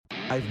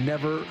I've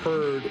never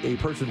heard a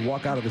person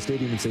walk out of the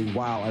stadium and say,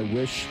 wow, I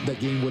wish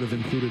that game would have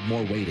included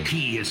more weighting.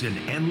 He is an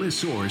endless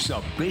source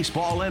of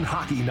baseball and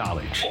hockey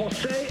knowledge.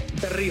 José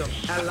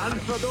Berríos, el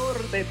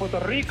lanzador de Puerto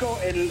Rico,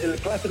 el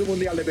Clásico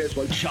Mundial de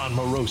Béisbol. Jon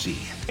Morosi,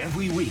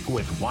 every week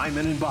with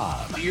Wyman and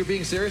Bob. You're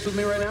being serious with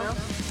me right now?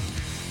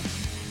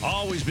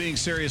 Always being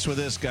serious with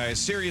this guy.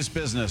 Serious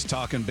business,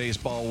 talking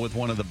baseball with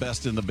one of the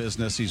best in the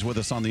business. He's with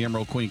us on the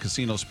Emerald Queen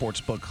Casino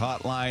Sportsbook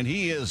Hotline.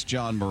 He is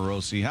Jon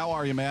Morosi. How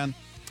are you, man?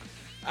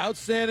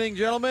 Outstanding,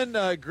 gentlemen.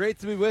 Great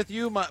to be with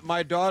you.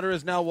 My daughter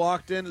has now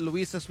walked in.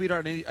 Luisa,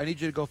 sweetheart, I need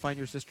you to go find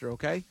your sister,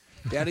 okay?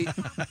 Daddy?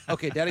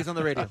 Okay, Daddy's on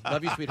the radio.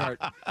 Love you, sweetheart.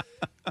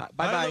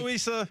 Bye-bye. Hi,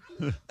 Luisa.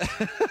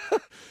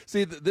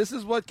 See, this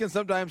is what can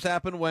sometimes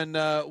happen when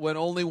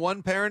only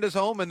one parent is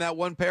home and that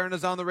one parent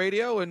is on the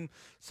radio, and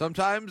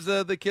sometimes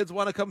the kids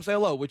want to come say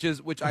hello, which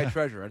I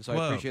treasure, and so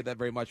I appreciate that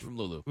very much from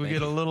Lulu. We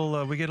get a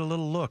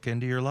little look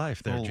into your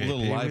life there, JP.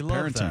 Little live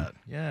parenting. That.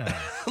 Yeah,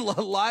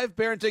 live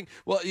parenting.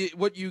 Well,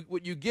 what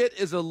you get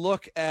is a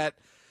look at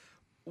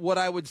what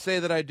I would say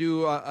that I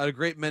do a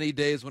great many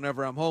days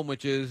whenever I'm home,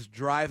 which is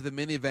drive the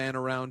minivan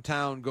around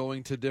town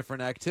going to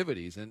different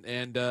activities.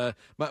 And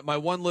my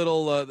one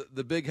little,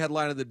 the big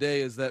headline of the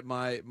day is that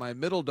my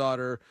middle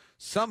daughter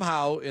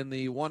somehow in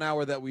the 1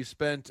 hour that we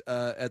spent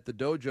at the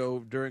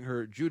dojo during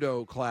her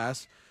judo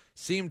class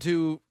seemed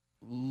to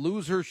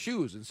lose her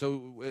shoes. And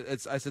so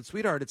I said,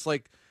 sweetheart, it's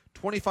like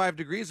 25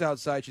 degrees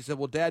outside. She said,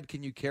 well, Dad,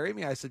 can you carry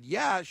me? I said,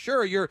 yeah,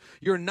 sure. You're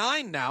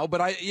 9 now,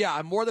 but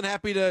I'm more than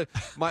happy to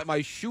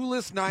my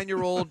shoeless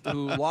 9-year-old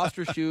who lost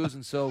her shoes.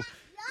 And so,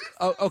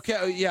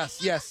 okay.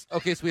 Yes.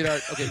 Okay,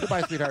 sweetheart. Okay.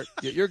 Goodbye, sweetheart.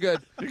 You're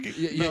good.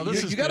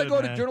 You got to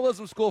go to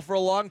journalism school for a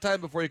long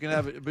time before you can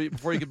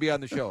be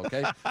on the show.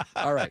 Okay.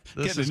 All right.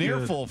 Get an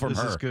earful from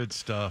her. This is good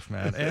stuff,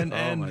 man. And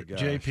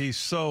JP's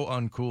so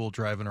uncool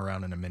driving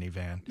around in a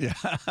minivan.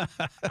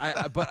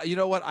 Yeah. But you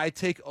know what? I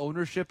take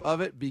ownership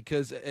of it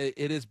because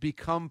it has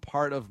become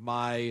part of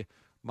my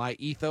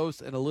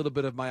ethos and a little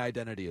bit of my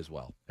identity as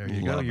well. There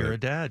you go. You're a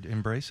dad.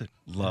 Embrace it.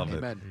 Love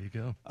Amen. it.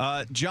 There you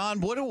go.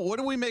 John, what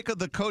do we make of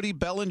the Cody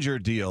Bellinger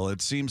deal?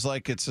 It seems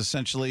like it's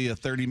essentially a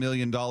 $30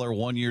 million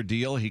one-year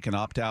deal. He can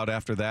opt out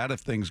after that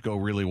if things go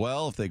really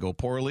well. If they go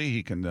poorly,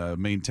 he can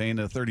maintain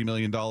a $30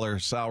 million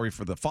salary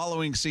for the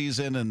following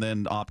season and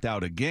then opt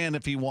out again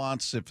if he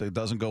wants. If it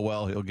doesn't go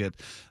well, he'll get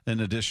an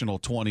additional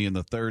 20 in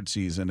the third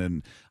season.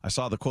 And I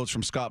saw the quotes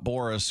from Scott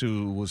Boras,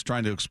 who was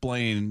trying to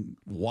explain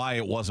why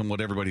it wasn't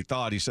what everybody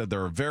thought. He said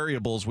there are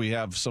variables. We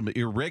have some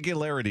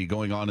irregularity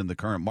going on in the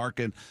current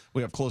market.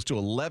 We have close to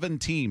 11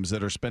 teams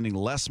that are spending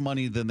less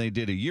money than they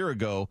did a year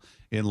ago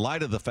in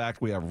light of the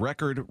fact we have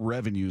record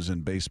revenues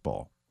in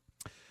baseball.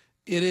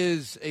 It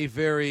is a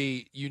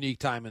very unique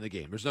time in the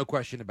game. There's no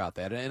question about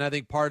that. And I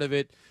think part of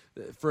it,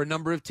 for a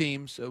number of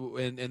teams,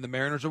 and the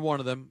Mariners are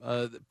one of them,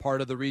 part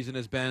of the reason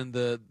has been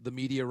the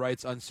media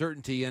rights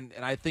uncertainty. And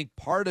I think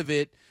part of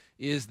it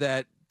is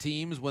that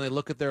teams, when they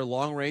look at their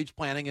long-range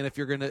planning, and if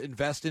you're going to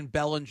invest in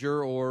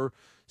Bellinger or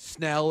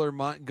Snell or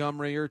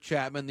Montgomery or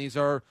Chapman, these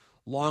are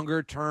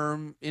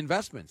longer-term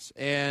investments.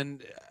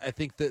 And I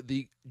think that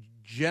the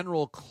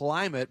general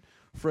climate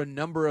for a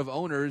number of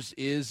owners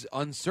is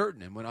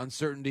uncertain. And when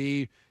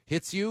uncertainty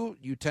hits you,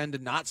 you tend to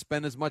not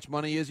spend as much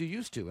money as you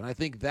used to. And I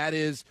think that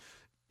is,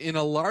 in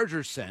a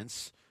larger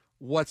sense,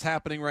 what's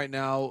happening right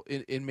now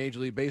in Major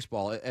League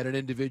Baseball at an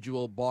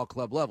individual ball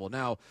club level.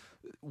 Now,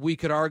 we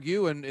could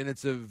argue, and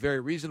it's a very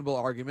reasonable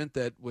argument,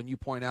 that when you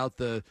point out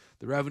the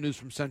revenues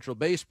from Central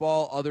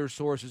Baseball, other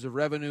sources of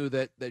revenue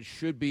that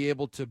should be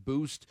able to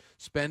boost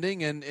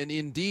spending, and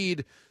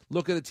indeed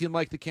look at a team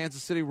like the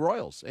Kansas City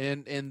Royals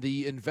and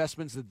the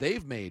investments that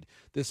they've made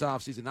this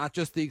offseason, not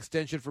just the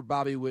extension for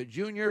Bobby Witt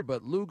Jr.,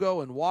 but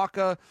Lugo and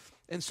Waka.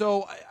 And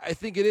so I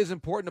think it is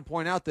important to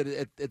point out that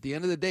at the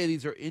end of the day,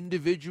 these are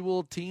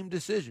individual team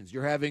decisions.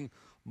 You're having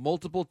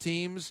multiple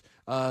teams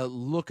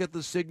look at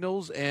the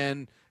signals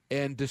and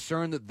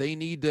discern that they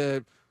need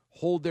to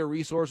hold their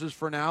resources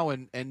for now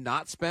and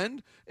not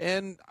spend.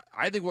 And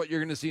I think what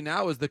you're going to see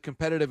now is the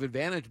competitive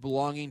advantage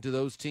belonging to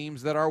those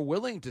teams that are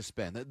willing to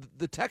spend.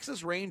 The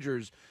Texas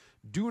Rangers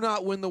do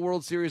not win the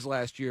World Series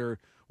last year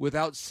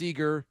without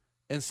Seager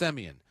and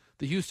Semien.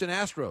 The Houston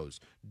Astros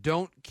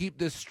don't keep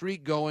this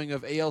streak going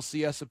of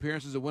ALCS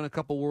appearances and win a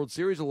couple World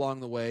Series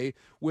along the way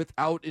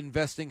without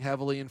investing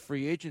heavily in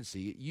free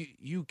agency.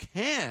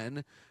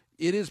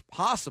 It is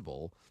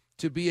possible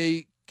to be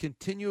a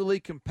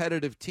continually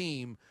competitive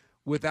team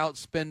without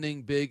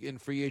spending big in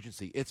free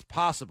agency. It's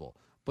possible,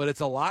 but it's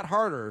a lot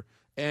harder.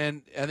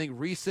 And I think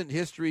recent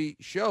history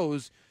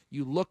shows,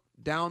 you look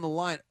down the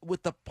line,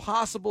 with the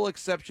possible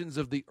exceptions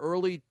of the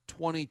early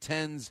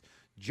 2010s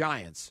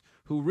Giants,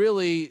 who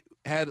really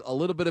had a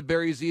little bit of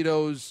Barry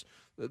Zito's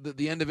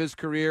the end of his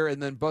career,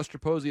 and then Buster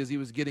Posey as he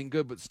was getting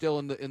good, but still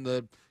in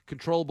the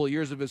controllable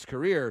years of his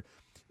career.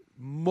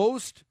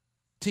 Most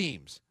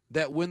teams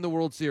that win the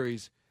World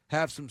Series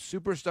have some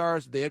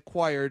superstars they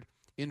acquired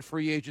in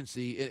free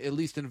agency, at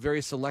least in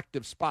very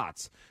selective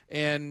spots.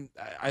 And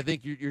I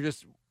think you're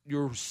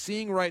you're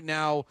seeing right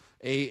now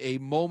a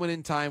moment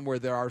in time where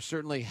there are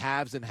certainly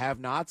haves and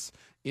have-nots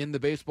in the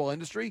baseball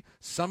industry.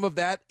 Some of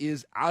that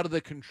is out of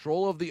the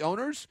control of the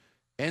owners,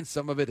 and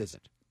some of it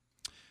isn't.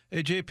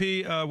 Hey,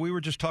 JP, we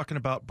were just talking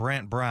about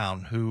Brant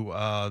Brown, who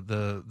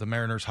the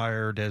Mariners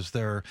hired as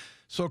their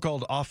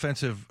so-called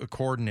offensive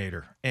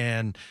coordinator.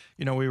 And,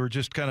 we were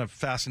just kind of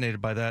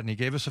fascinated by that. And he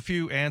gave us a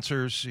few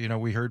answers.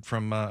 We heard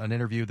from an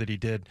interview that he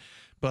did.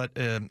 But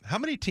how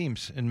many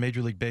teams in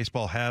Major League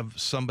Baseball have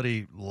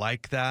somebody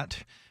like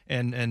that?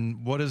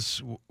 And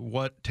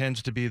what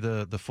tends to be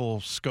the full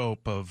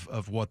scope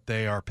of what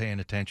they are paying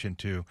attention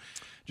to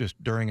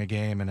just during a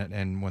game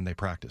and when they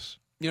practice?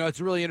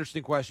 It's a really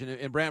interesting question.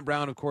 And Brant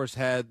Brown, of course,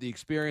 had the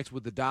experience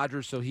with the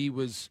Dodgers, so he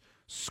was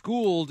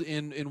schooled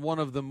in one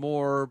of the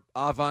more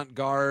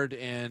avant-garde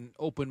and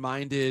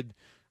open-minded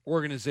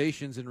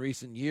organizations in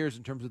recent years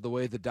in terms of the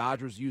way the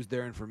Dodgers use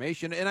their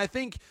information. And I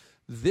think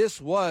this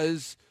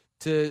was,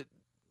 to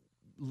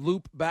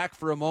loop back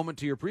for a moment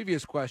to your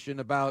previous question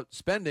about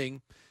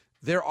spending,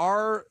 there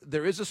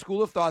is a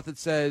school of thought that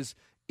says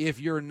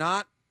if you're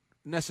not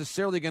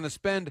necessarily going to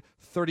spend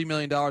 $30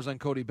 million on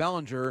Cody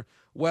Bellinger,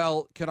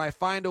 well, can I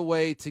find a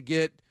way to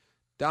get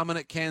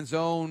Dominic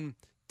Canzone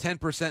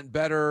 10%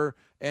 better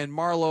and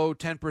Marlowe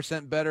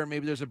 10% better?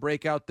 Maybe there's a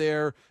breakout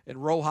there,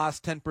 and Rojas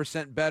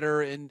 10%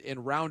 better, and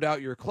round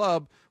out your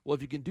club. Well,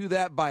 if you can do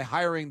that by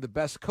hiring the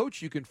best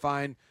coach you can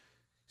find,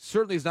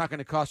 certainly is not going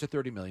to cost you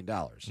 $30 million.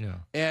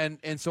 Yeah.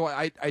 And so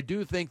I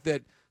do think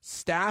that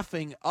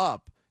staffing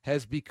up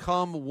has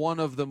become one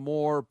of the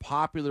more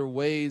popular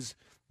ways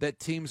that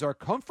teams are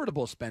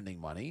comfortable spending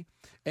money.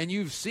 And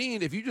you've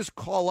seen, if you just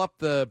call up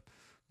the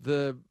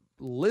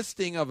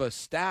listing of a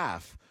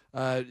staff,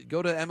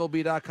 go to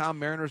MLB.com,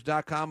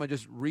 Mariners.com, and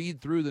just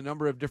read through the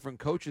number of different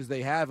coaches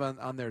they have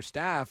on their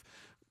staff.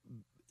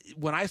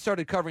 When I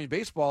started covering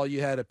baseball,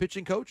 you had a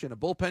pitching coach and a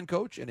bullpen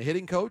coach and a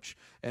hitting coach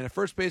and a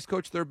first base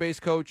coach, third base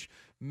coach,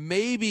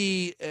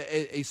 maybe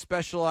a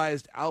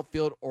specialized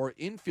outfield or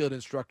infield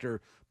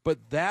instructor,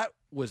 but that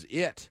was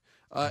it.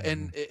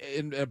 And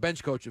a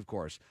bench coach, of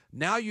course.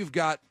 Now you've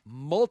got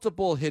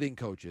multiple hitting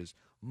coaches,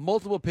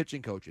 multiple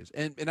pitching coaches.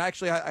 And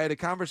actually, I had a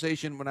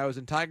conversation when I was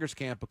in Tigers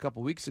camp a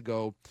couple weeks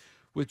ago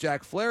with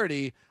Jack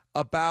Flaherty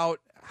about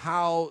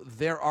how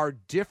there are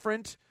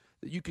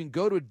you can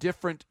go to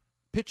different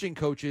pitching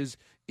coaches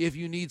if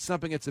you need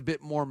something that's a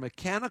bit more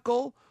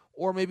mechanical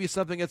or maybe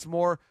something that's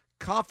more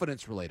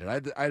confidence related.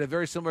 I had a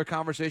very similar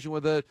conversation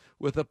with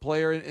a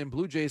player in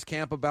Blue Jays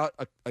camp about,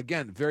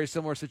 again, very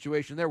similar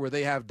situation there where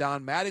they have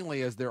Don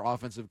Mattingly as their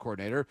offensive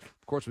coordinator.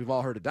 Of course, we've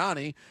all heard of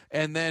Donnie,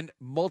 and then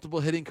multiple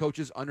hitting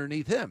coaches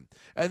underneath him.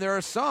 And there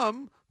are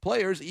some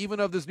players, even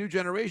of this new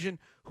generation,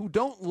 who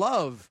don't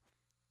love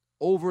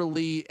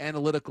overly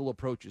analytical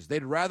approaches.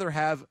 They'd rather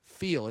have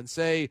feel and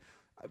say,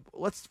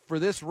 for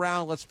this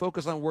round, let's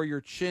focus on where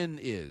your chin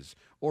is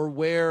or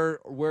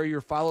where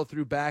your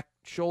follow-through back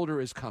shoulder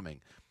is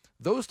coming.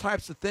 Those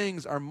types of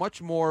things are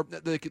much more,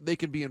 they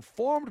can be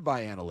informed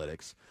by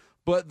analytics,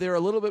 but they're a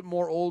little bit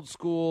more old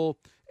school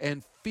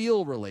and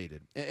feel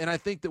related. And I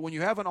think that when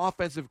you have an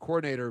offensive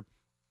coordinator,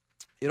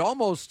 it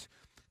almost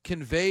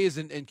conveys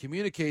and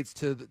communicates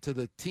to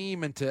the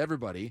team and to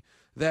everybody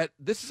that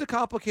this is a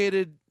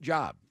complicated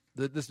job.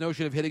 This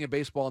notion of hitting a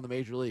baseball in the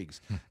major leagues.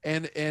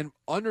 And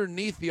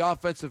underneath the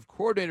offensive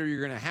coordinator,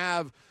 you're going to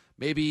have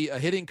maybe a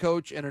hitting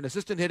coach and an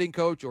assistant hitting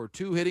coach or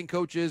two hitting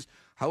coaches,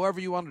 however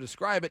you want to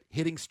describe it,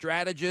 hitting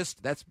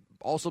strategist, that's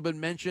also been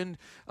mentioned.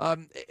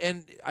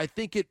 And I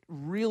think it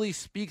really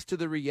speaks to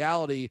the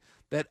reality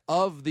that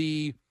of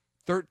the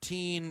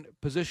 13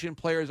 position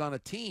players on a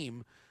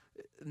team,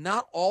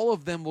 not all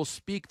of them will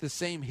speak the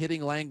same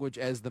hitting language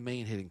as the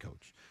main hitting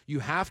coach. You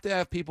have to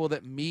have people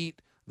that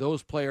meet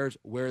those players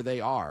where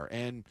they are.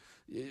 And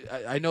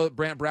I know that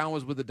Brant Brown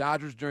was with the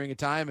Dodgers during a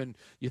time, and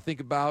you think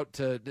about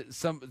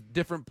some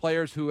different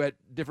players who at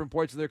different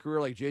points of their career,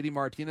 like J.D.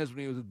 Martinez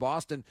when he was with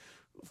Boston,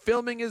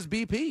 filming his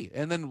BP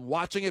and then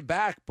watching it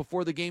back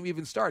before the game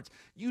even starts.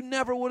 You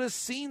never would have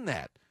seen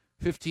that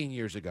 15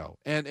 years ago.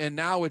 And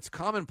now it's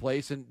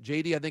commonplace, and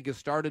J.D., I think, has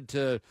started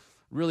to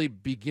really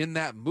begin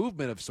that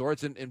movement of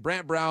sorts. And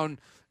Brant Brown,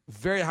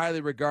 very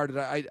highly regarded.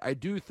 I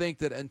do think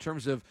that in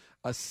terms of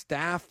a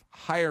staff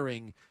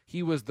hiring,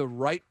 he was the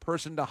right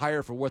person to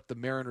hire for what the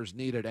Mariners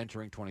needed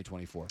entering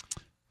 2024.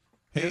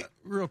 Hey,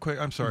 real quick,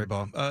 I'm sorry,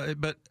 Bob,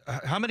 but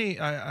how many,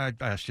 I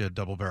asked you a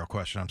double-barrel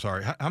question, I'm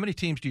sorry. How many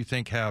teams do you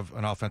think have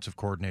an offensive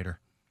coordinator?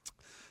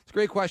 It's a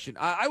great question.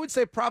 I would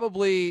say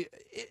probably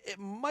it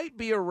might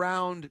be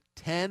around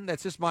 10.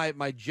 That's just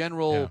my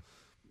general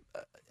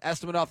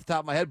estimate off the top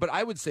of my head. But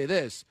I would say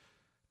this,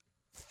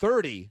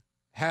 30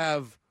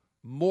 have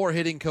more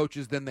hitting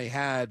coaches than they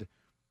had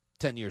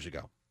 10 years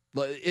ago.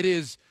 It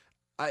is,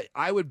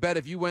 I would bet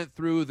if you went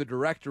through the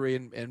directory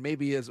and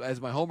maybe as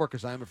my homework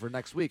assignment for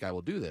next week, I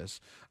will do this,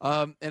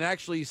 and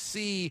actually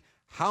see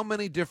how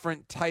many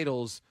different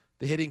titles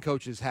the hitting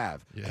coaches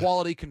have. Yeah.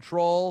 Quality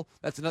control,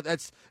 that's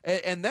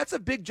a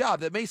big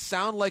job. That may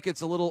sound like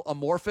it's a little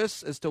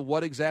amorphous as to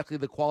what exactly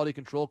the quality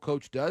control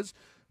coach does,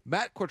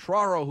 Matt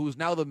Quatraro, who's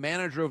now the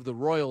manager of the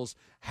Royals,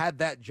 had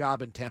that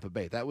job in Tampa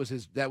Bay. That was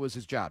his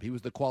job. He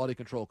was the quality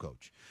control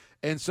coach.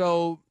 And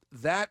so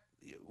that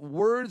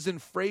words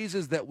and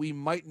phrases that we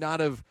might not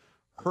have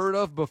heard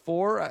of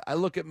before, I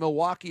look at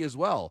Milwaukee as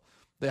well.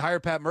 They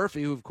hired Pat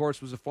Murphy, who, of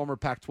course, was a former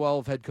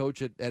Pac-12 head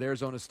coach at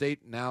Arizona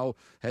State, now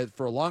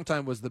for a long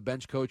time was the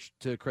bench coach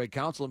to Craig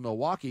Counsell in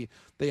Milwaukee.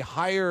 They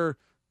hire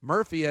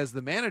Murphy as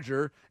the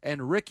manager,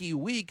 and Ricky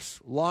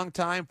Weeks,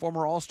 longtime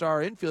former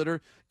All-Star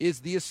infielder, is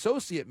the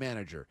associate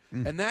manager.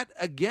 And that,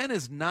 again,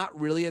 is not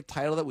really a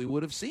title that we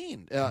would have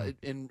seen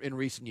in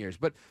recent years.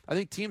 But I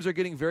think teams are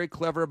getting very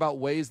clever about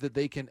ways that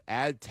they can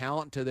add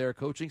talent to their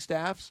coaching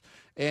staffs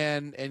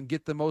and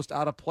get the most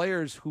out of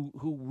players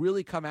who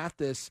really come at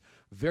this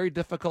very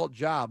difficult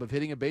job of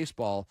hitting a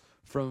baseball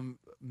from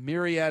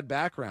myriad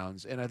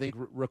backgrounds, and I think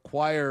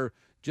require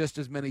just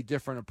as many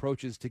different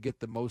approaches to get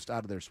the most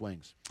out of their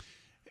swings.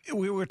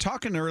 We were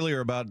talking earlier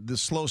about the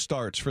slow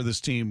starts for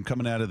this team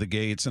coming out of the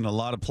gates, and a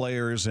lot of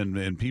players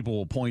and people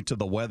will point to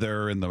the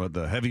weather and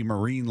the heavy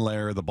marine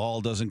layer. The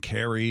ball doesn't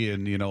carry,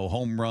 and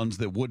home runs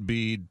that would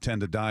be tend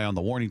to die on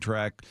the warning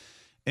track.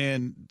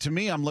 And to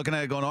me, I'm looking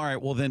at it going, all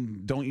right, well,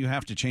 then don't you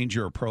have to change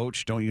your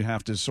approach? Don't you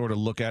have to sort of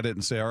look at it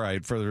and say, all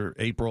right, for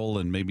April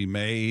and maybe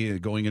May,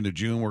 going into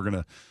June, we're going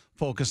to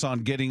focus on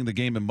getting the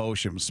game in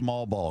motion,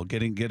 small ball,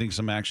 getting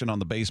some action on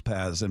the base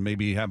paths, and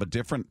maybe have a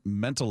different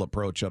mental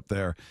approach up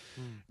there.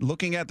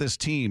 Looking at this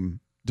team,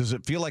 does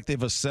it feel like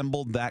they've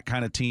assembled that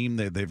kind of team?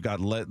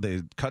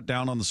 They cut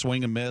down on the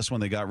swing and miss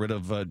when they got rid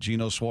of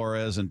Gino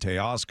Suarez and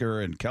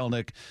Teoscar and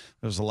Kelnick.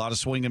 There's a lot of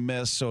swing and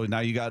miss, so now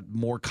you got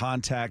more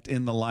contact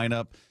in the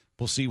lineup.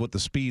 We'll see what the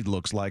speed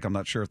looks like. I'm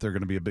not sure if they're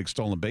going to be a big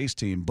stolen base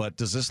team, but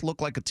does this look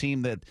like a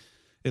team that,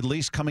 at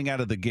least coming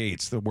out of the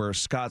gates, where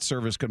Scott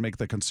Service could make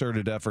the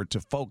concerted effort to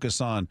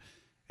focus on,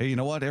 hey, you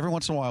know what? Every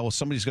once in a while,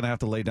 somebody's going to have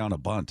to lay down a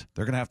bunt.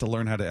 They're going to have to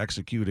learn how to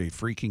execute a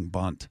freaking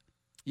bunt.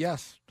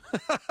 Yes.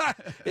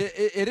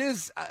 it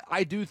is,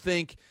 I do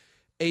think,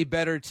 a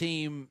better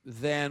team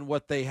than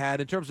what they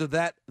had in terms of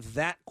that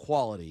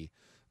quality,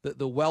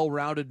 the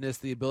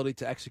well-roundedness, the ability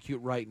to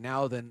execute right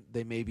now than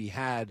they maybe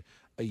had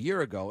a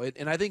year ago.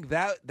 And I think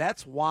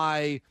that's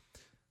why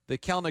the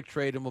Kelnick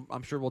trade, and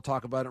I'm sure we'll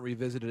talk about it and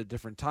revisit it at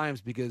different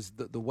times, because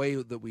the way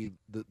that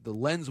the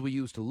lens we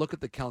use to look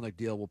at the Kelnick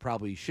deal will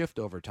probably shift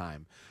over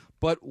time.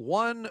 But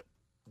one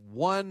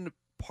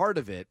part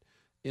of it,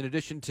 in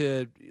addition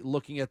to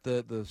looking at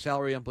the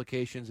salary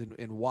implications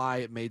and why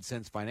it made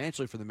sense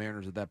financially for the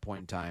Mariners at that point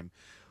in time,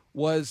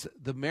 was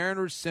the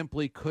Mariners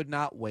simply could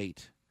not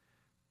wait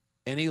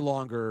any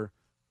longer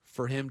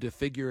for him to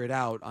figure it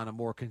out on a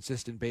more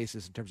consistent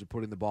basis in terms of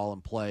putting the ball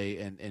in play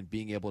and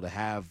being able to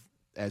have,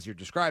 as you're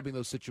describing,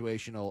 those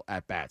situational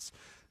at-bats.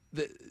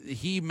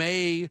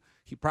 He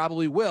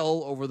probably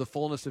will, over the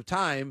fullness of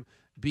time,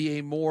 be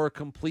a more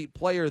complete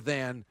player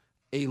than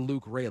a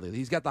Luke Raley.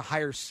 He's got the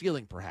higher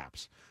ceiling,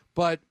 perhaps.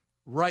 But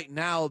right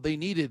now, they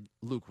needed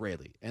Luke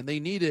Raley, and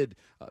they needed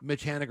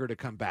Mitch Haniger to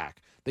come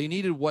back. They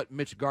needed what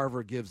Mitch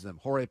Garver gives them,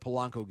 Jorge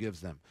Polanco gives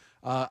them.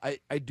 I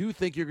do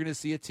think you're going to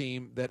see a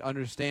team that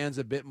understands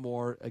a bit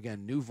more.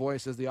 Again, new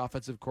voice as the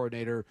offensive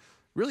coordinator.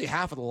 Really,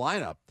 half of the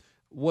lineup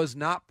was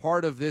not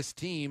part of this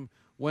team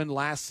when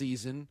last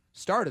season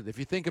started. If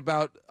you think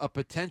about a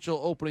potential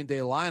opening day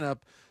lineup,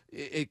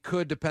 it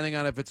could, depending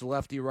on if it's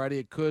lefty-righty,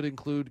 it could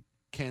include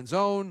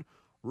Canzone,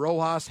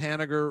 Rojas,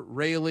 Haniger,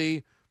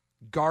 Raley,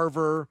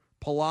 Garver,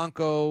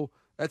 Polanco.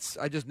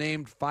 I just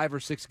named 5 or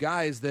 6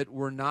 guys that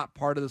were not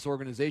part of this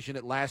organization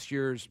at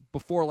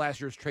before last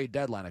year's trade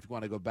deadline, if you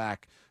want to go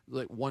back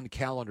like one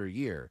calendar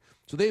year.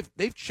 So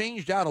they've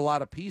changed out a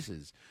lot of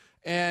pieces.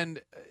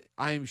 And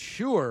I'm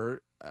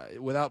sure,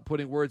 without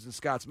putting words in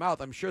Scott's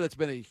mouth, I'm sure that's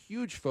been a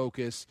huge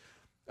focus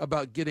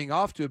about getting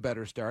off to a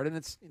better start. And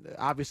it's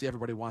obviously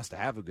everybody wants to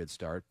have a good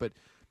start, but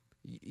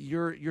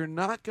you're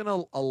not going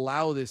to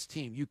allow this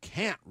team. You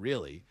can't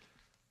really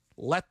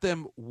let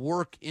them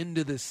work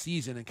into the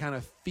season and kind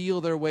of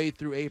feel their way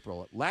through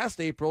April. Last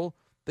April,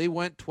 they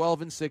went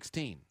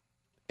 12-16,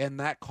 and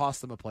that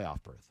cost them a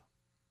playoff berth.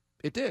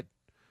 It did.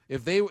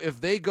 If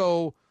they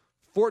go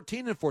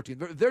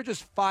 14-14, they're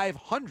just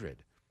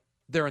 500.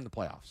 They're in the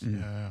playoffs.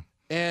 Yeah.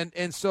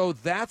 And so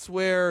that's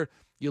where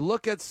you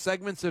look at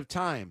segments of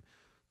time.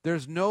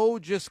 There's no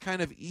just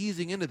kind of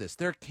easing into this.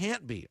 There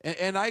can't be.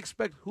 And I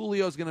expect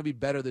Julio is going to be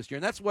better this year.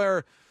 And that's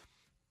where,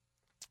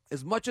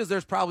 as much as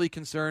there's probably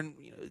concern,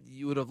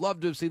 you would have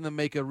loved to have seen them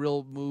make a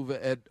real move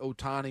at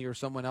Ohtani or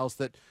someone else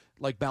that,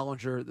 like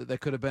Bellinger,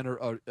 that could have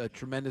been a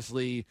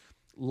tremendously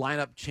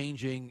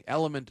lineup-changing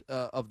element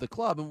of the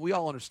club, and we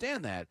all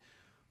understand that.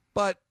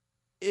 But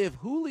if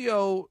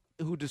Julio,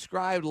 who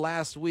described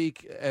last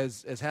week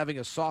as having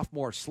a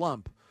sophomore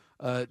slump,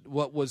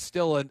 what was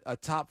still a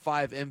top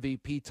 5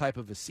 MVP type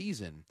of a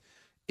season,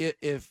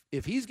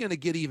 if he's going to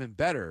get even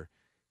better,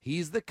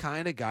 he's the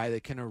kind of guy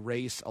that can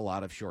erase a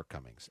lot of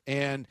shortcomings.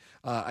 And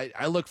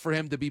I look for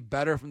him to be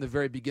better from the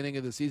very beginning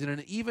of the season.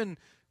 And even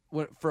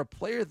for a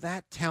player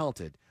that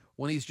talented,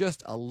 when he's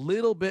just a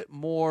little bit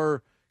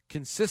more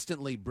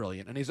consistently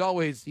brilliant, and he's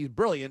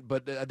brilliant,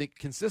 but I think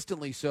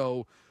consistently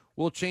so,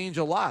 will change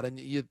a lot. And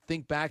you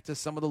think back to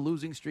some of the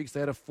losing streaks.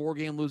 They had a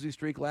 4-game losing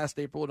streak last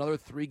April, another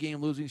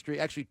 3-game losing streak,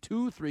 actually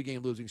 2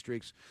 3-game losing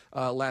streaks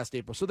last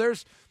April. So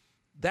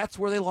that's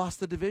where they lost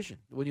the division.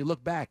 When you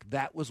look back,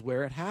 that was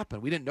where it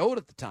happened. We didn't know it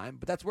at the time,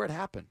 but that's where it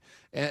happened.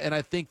 And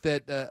I think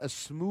that a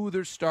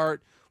smoother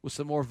start with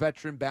some more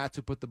veteran bats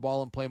who put the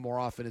ball in play more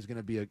often is going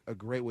to be a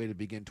great way to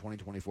begin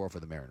 2024 for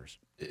the Mariners.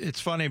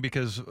 It's funny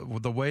because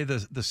the way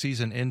the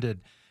season ended,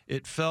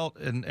 it felt,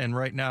 and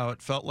right now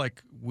it felt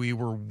like we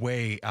were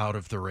way out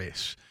of the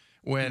race.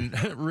 When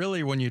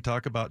really, when you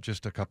talk about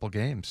just a couple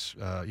games,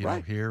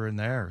 know, here and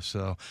there.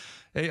 So,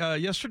 hey,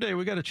 yesterday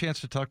we got a chance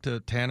to talk to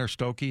Tanner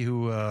Stokey,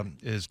 who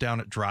is down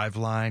at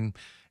Driveline,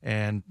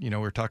 and we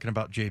were talking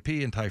about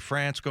JP and Ty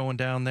France going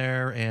down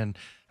there. And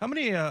how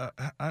many?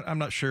 I'm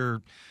not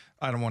sure.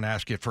 I don't want to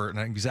ask you for an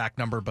exact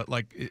number, but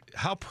like,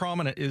 how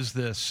prominent is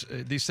this?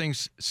 These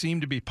things seem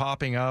to be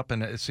popping up,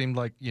 and it seemed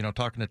like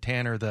talking to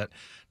Tanner that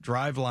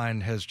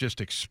Driveline has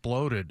just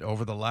exploded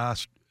over the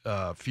last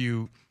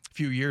few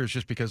years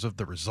just because of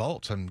the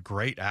results and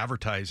great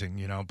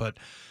advertising, But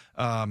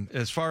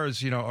as far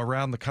as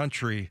around the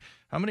country,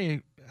 how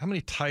many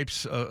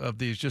types of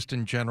these just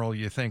in general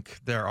you think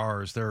there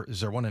are? Is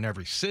there one in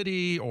every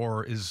city,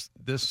 or is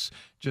this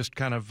just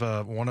kind of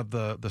one of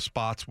the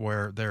spots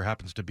where there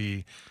happens to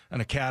be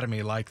an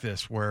academy like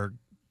this where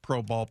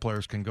pro ball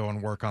players can go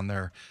and work on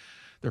their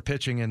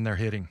pitching and their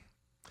hitting?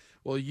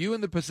 Well, you in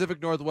the Pacific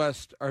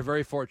Northwest are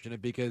very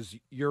fortunate because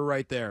you're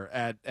right there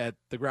at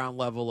the ground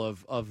level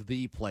of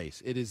the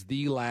place. It is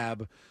the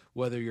lab,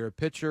 whether you're a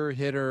pitcher,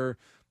 hitter,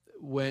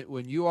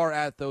 when you are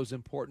at those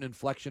important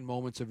inflection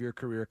moments of your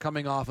career,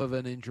 coming off of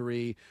an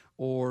injury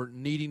or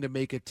needing to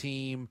make a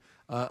team,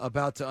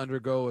 about to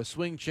undergo a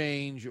swing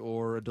change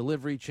or a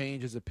delivery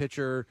change as a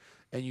pitcher,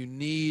 and you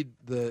need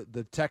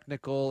the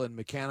technical and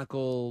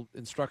mechanical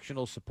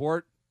instructional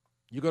support,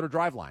 you go to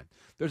Driveline.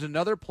 There's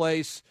another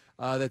place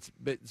that's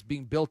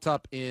being built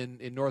up in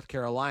North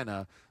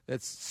Carolina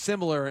that's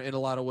similar in a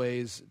lot of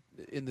ways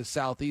in the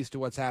southeast to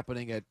what's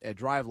happening at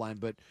Driveline,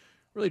 but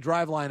really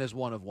Driveline is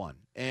one of one.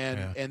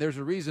 And there's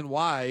a reason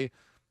why,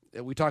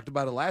 we talked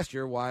about it last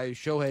year, why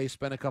Shohei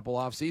spent a couple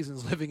off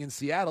seasons living in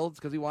Seattle. It's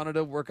because he wanted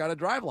to work out a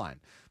Driveline.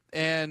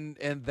 And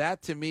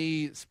that to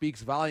me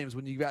speaks volumes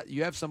when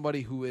you have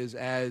somebody who is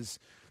as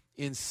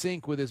in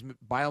sync with his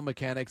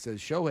biomechanics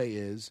as Shohei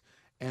is,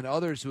 and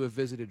others who have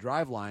visited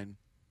Driveline.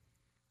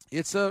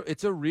 It's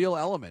a real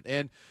element,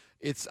 and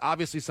it's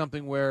obviously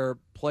something where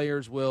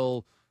players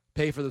will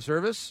pay for the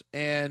service,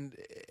 and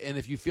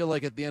if you feel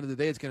like at the end of the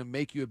day it's going to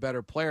make you a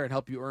better player and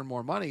help you earn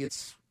more money,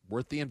 it's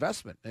worth the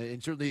investment.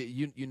 And certainly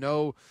you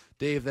know,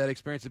 Dave, that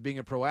experience of being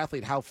a pro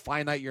athlete, how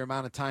finite your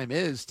amount of time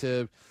is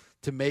to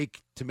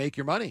make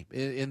your money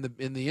in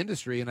the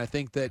industry. And I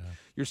think that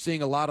you're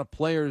seeing a lot of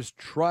players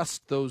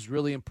trust those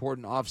really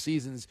important off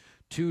seasons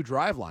to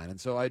Driveline. And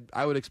so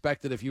I would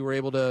expect that if you were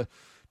able to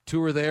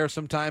tour there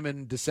sometime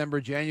in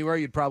December,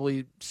 January, you'd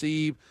probably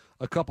see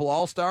a couple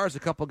all-stars, a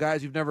couple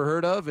guys you've never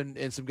heard of,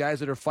 and some guys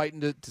that are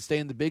fighting to stay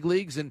in the big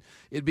leagues. And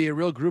it'd be a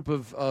real group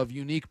of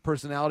unique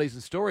personalities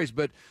and stories.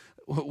 But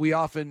we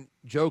often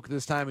joke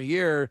this time of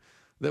year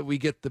that we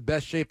get the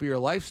best shape of your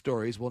life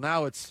stories. Well,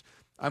 now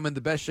I'm in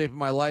the best shape of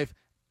my life,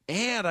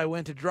 and I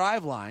went to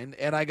Driveline,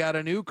 and I got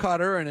a new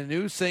cutter and a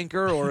new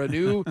sinker, or a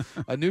new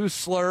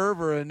slurve,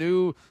 or a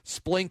new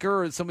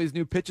splinker, or some of these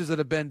new pitches that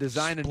have been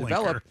designed and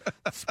developed.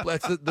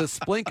 The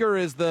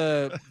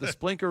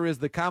splinker is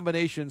the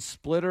combination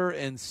splitter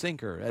and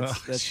sinker. I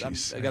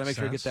got to make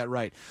sure I get that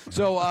right.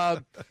 So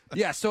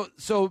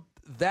so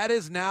that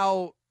is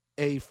now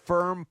a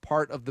firm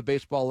part of the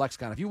baseball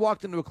lexicon. If you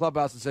walked into a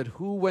clubhouse and said,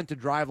 "Who went to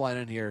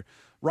Driveline in here?"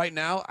 right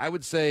now, I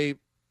would say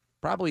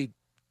probably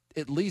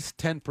at least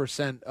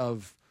 10%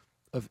 of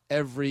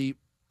every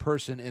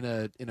person in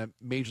a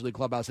major league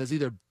clubhouse has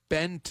either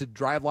been to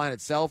Driveline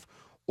itself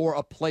or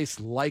a place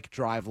like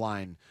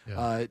Driveline,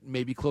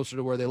 maybe closer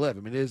to where they live. I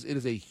mean, it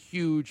is a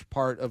huge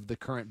part of the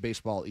current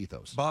baseball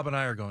ethos. Bob and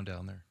I are going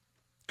down there.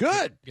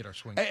 Good. Get our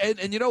swing.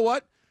 And you know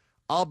what?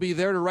 I'll be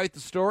there to write the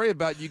story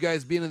about you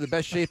guys being in the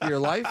best shape of your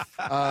life.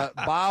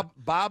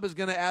 Bob is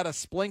going to add a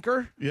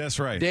splinker. Yes,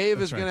 right.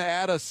 Dave is going to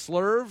add a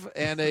slurve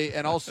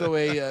and also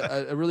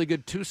a really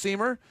good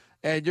two-seamer.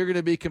 And you're going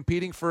to be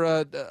competing for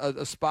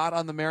a spot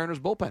on the Mariners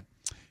bullpen.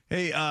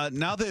 Hey,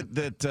 now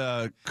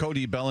that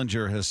Cody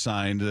Bellinger has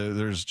signed,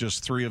 there's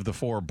just 3 of the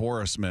 4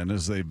 Boris men,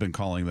 as they've been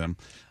calling them,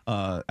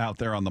 out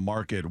there on the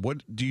market.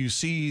 What do you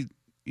see?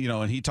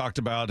 And he talked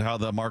about how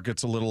the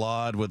market's a little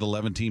odd with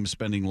 11 teams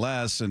spending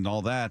less and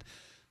all that.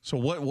 So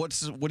what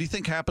do you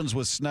think happens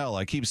with Snell?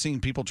 I keep seeing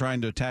people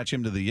trying to attach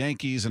him to the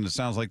Yankees, and it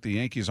sounds like the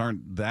Yankees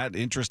aren't that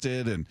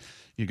interested. And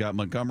you got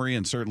Montgomery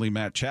and certainly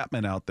Matt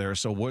Chapman out there.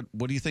 So what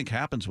do you think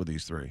happens with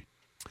these 3?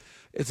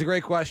 It's a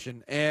great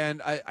question,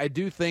 and I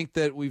do think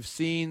that we've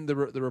seen the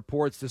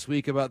reports this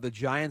week about the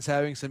Giants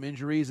having some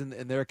injuries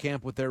in their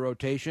camp with their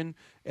rotation,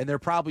 and they're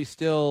probably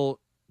still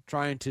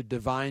trying to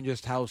divine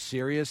just how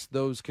serious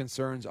those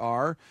concerns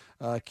are.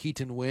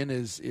 Keaton Wynn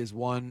is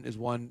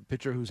one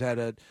pitcher who's had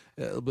a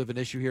little bit of an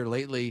issue here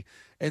lately,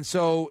 and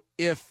so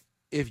if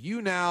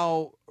you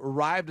now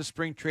arrive to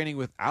spring training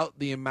without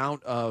the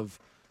amount of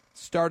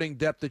starting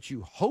depth that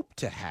you hope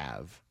to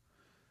have,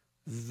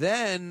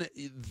 then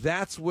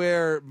that's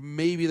where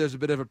maybe there's a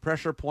bit of a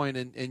pressure point,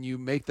 and you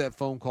make that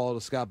phone call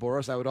to Scott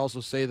Boras. I would also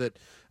say that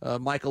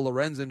Michael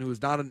Lorenzen, who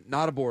is not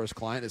a Boras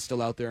client, is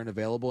still out there and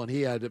available, and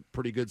he had a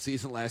pretty good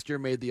season last year,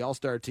 made the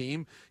All-Star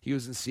team. He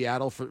was in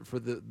Seattle for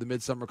the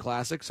Midsummer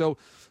Classic. So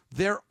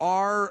there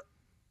are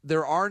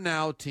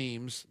now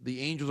teams,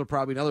 the Angels are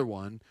probably another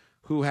one,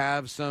 who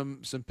have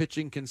some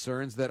pitching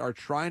concerns that are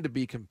trying to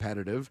be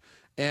competitive,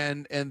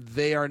 and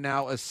they are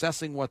now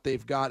assessing what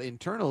they've got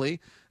internally.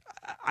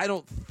 I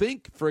don't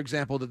think, for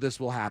example, that this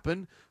will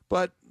happen,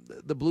 but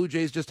the Blue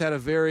Jays just had a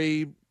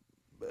very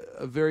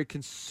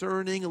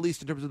concerning, at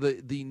least in terms of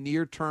the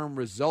near-term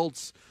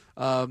results,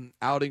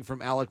 outing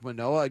from Alek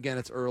Manoah. Again,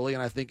 it's early,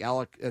 and I think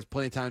Alek has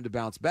plenty of time to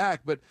bounce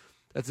back, but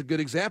that's a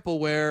good example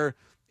where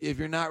if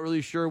you're not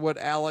really sure what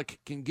Alek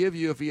can give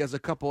you, if he has a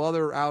couple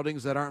other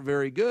outings that aren't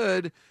very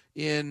good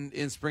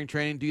in spring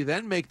training, do you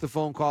then make the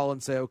phone call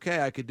and say,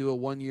 okay, I could do a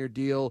one-year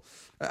deal?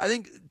 I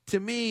think, to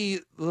me,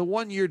 the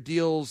one-year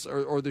deals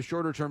or the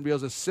shorter-term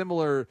deals, a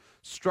similar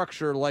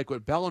structure like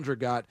what Bellinger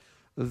got,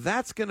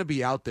 that's going to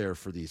be out there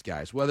for these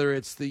guys. Whether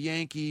it's the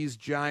Yankees,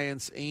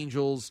 Giants,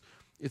 Angels,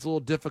 it's a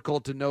little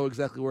difficult to know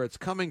exactly where it's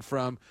coming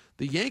from.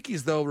 The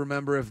Yankees, though,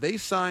 remember, if they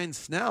sign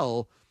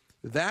Snell,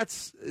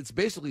 it's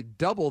basically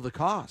double the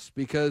cost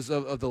because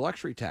of the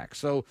luxury tax.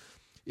 So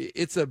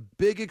it's a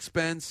big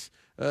expense.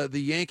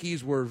 The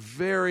Yankees were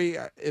very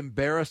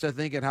embarrassed, I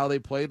think, at how they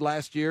played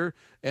last year,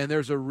 and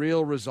there's a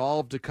real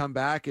resolve to come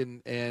back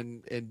and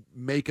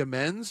make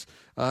amends.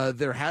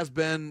 There has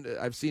been,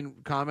 I've seen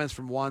comments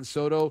from Juan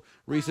Soto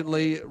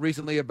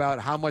recently about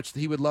how much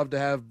he would love to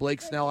have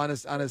Blake Snell on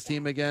his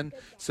team again.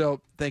 So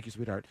thank you,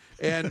 sweetheart.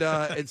 And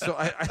so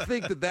I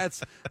think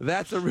that's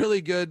a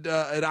really good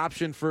an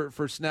option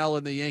for Snell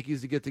and the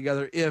Yankees to get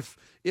together if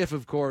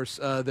of course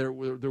they're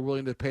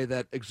willing to pay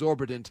that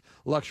exorbitant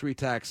luxury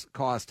tax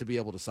cost to be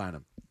able to sign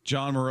him.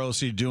 Jon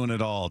Morosi doing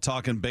it all,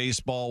 talking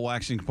baseball,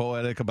 waxing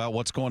poetic about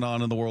what's going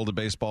on in the world of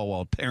baseball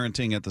while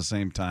parenting at the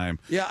same time.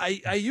 Yeah,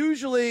 I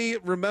usually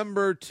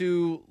remember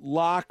to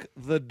lock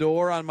the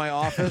door on my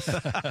office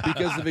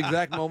because of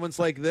exact moments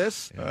like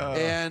this.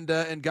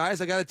 And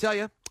guys, I got to tell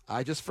you,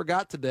 I just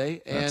forgot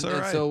today, and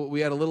so we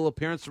had a little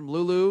appearance from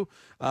Lulu.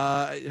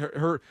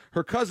 Her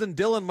cousin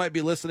Dylan might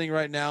be listening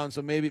right now, and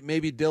so maybe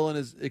Dylan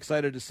is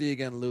excited to see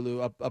again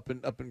Lulu up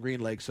in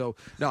Green Lake. So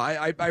no,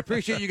 I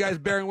appreciate you guys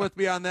bearing with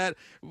me on that.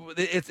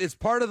 It's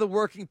part of the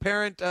working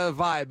parent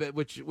vibe,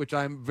 which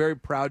I'm very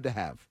proud to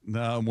have.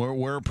 No,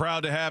 we're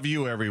proud to have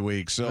you every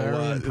week. So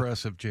very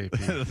impressive,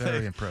 JP.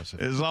 Very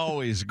impressive. As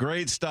always,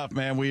 great stuff,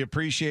 man. We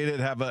appreciate it.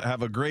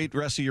 Have a great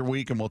rest of your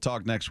week, and we'll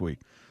talk next week.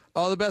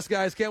 All the best,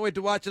 guys. Can't wait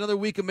to watch another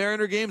week of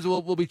Mariner games.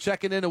 We'll be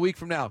checking in a week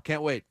from now.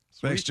 Can't wait.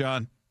 Sweet. Thanks,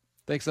 John.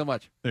 Thanks so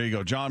much. There you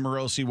go. Jon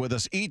Morosi with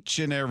us each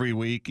and every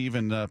week,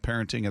 even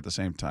parenting at the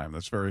same time.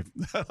 That's very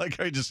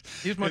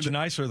he's much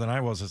nicer than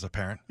I was as a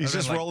parent. He's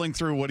just rolling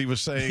through what he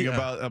was saying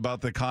about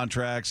the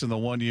contracts and the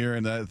 1 year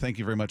and thank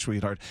you very much,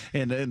 sweetheart.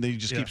 And he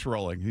just keeps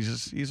rolling.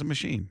 He's a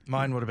machine.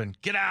 Mine would have been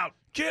get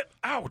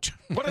out.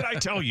 What did I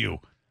tell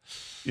you?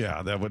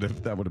 Yeah, that would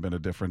have been a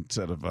different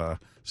set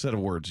of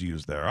words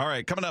used there. All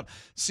right, coming up,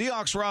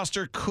 Seahawks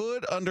roster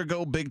could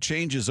undergo big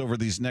changes over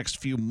these next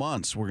few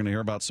months. We're going to hear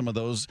about some of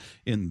those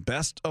in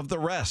Best of the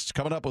Rest.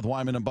 Coming up with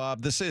Wyman and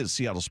Bob. This is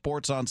Seattle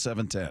Sports on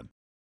 710.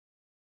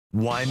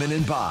 Wyman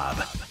and Bob.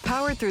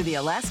 Powered through the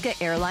Alaska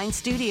Airlines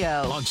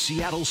Studio. On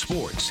Seattle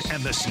Sports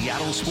and the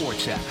Seattle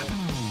Sports app.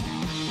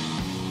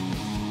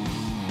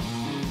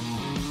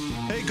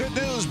 Hey, good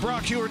news.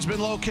 Brock Huard's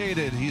been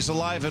located. He's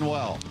alive and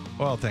well.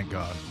 Well, thank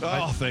God.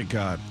 Thank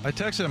God. I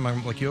texted him.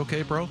 I'm like, you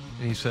okay, bro?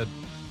 And he said,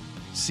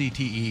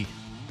 CTE.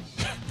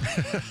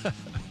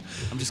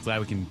 I'm just glad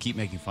we can keep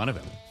making fun of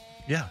him.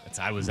 Yeah.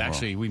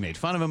 We made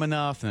fun of him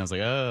enough, and I was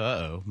like,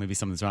 uh-oh, maybe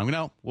something's wrong.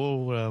 No,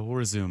 we'll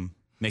resume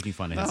making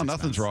fun of him. No,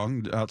 nothing's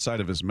wrong outside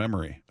of his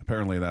memory.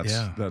 Apparently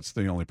that's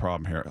the only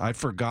problem here. I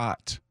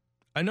forgot.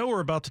 I know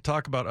we're about to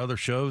talk about other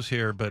shows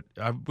here, but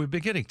we've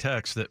been getting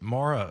texts that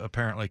Mara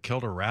apparently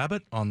killed a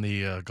rabbit on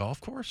the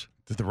golf course.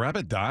 Did the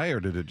rabbit die, or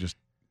did it just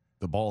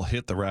the ball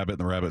hit the rabbit and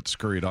the rabbit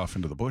scurried off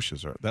into the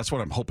bushes? That's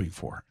what I'm hoping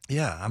for.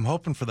 Yeah, I'm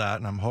hoping for that,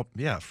 and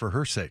for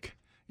her sake.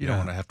 You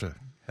don't want to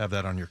have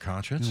that on your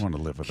conscience. You want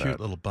to live with that.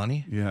 Cute little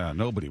bunny. Yeah,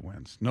 nobody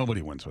wins.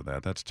 Nobody wins with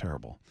that. That's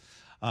terrible.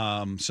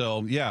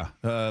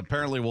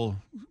 Apparently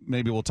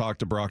we'll talk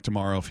to Brock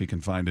tomorrow if he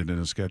can find it in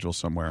his schedule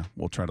somewhere.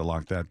 We'll try to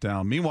lock that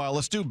down. Meanwhile,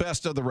 let's do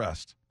Best of the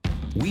Rest.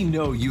 We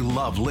know you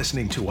love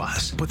listening to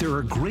us, but there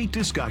are great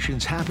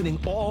discussions happening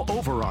all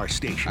over our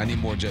station. I need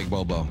more Jake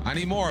Bobo. I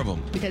need more of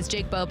them. Because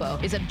Jake Bobo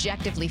is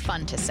objectively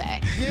fun to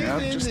say.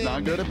 I'm just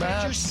not good at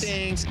bats.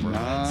 Let's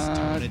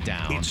tone it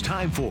down. It's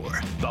time for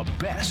the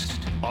Best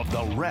of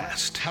the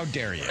Rest. How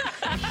dare you?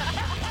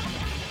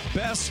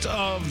 Best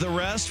of the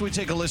rest. We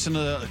take a listen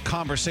to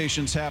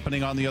conversations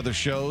happening on the other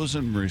shows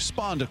and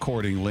respond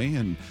accordingly.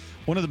 And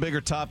one of the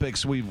bigger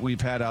topics we've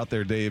had out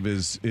there, Dave,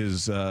 is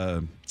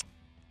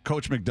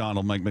Coach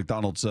McDonald, Mike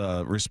McDonald's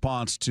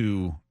response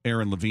to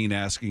Aaron Levine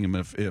asking him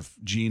if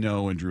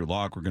Geno and Drew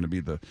Lock were going to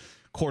be the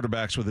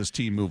quarterbacks with his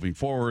team moving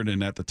forward.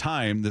 And at the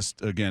time, this,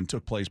 again,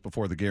 took place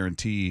before the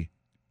guarantee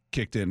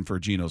kicked in for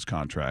Geno's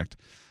contract.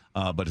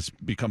 But it's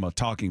become a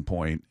talking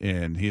point,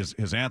 and his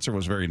answer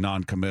was very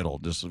non-committal.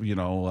 Just,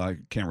 I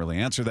can't really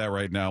answer that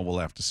right now. We'll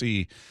have to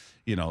see,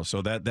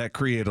 so that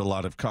created a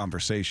lot of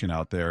conversation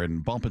out there.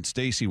 And Bump and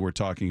Stacy were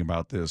talking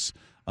about this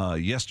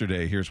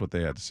yesterday. Here's what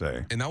they had to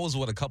say. And that was,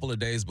 a couple of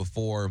days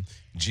before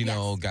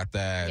Geno got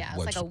that,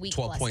 like a week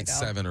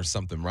 12.7 or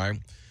something, right?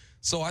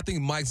 So I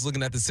think Mike's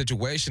looking at the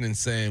situation and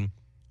saying,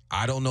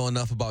 I don't know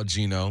enough about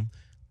Geno.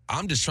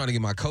 I'm just trying to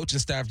get my coaching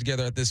staff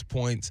together at this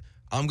point.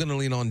 I'm going to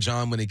lean on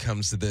Jon when it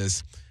comes to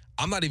this.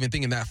 I'm not even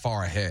thinking that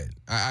far ahead.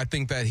 I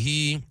think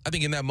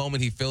in that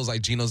moment he feels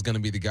like Geno's going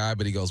to be the guy,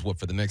 but he goes, for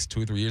the next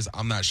 2 or 3 years?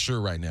 I'm not sure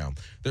right now.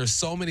 There's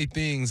so many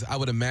things I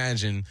would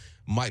imagine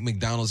Mike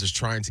McDonald's is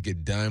trying to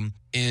get done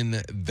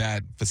in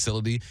that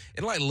facility.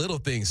 And like little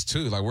things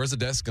too, like where's the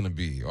desk going to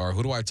be? Or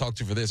who do I talk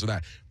to for this or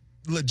that?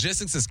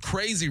 Logistics is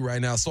crazy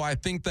right now. So I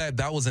think that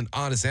was an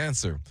honest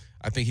answer.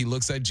 I think he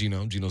looks at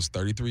Geno. Geno's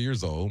 33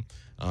 years old.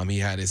 He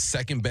had his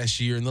second best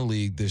year in the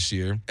league this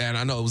year. And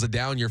I know it was a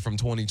down year from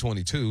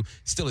 2022,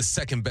 still his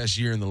second best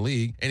year in the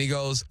league. And he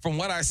goes, from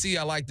what I see,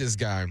 I like this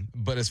guy.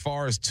 But as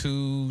far as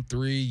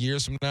 2-3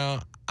 years from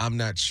now, I'm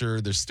not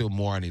sure. There's still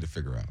more I need to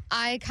figure out.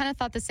 I kind of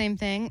thought the same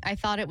thing. I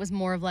thought it was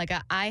more of like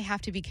I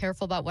have to be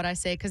careful about what I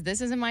say because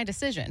this isn't my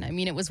decision. I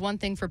mean, it was one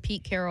thing for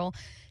Pete Carroll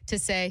to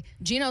say,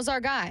 Geno's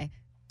our guy,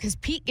 because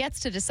Pete gets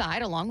to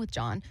decide, along with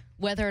Jon,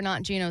 whether or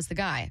not Geno's the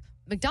guy.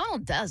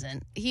 McDonald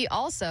doesn't. He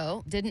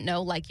also didn't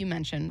know, like you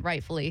mentioned,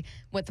 rightfully,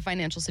 what the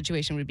financial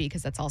situation would be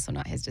because that's also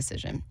not his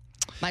decision.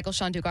 Michael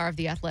Shandugar of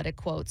The Athletic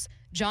quotes,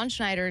 John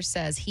Schneider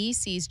says he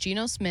sees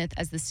Geno Smith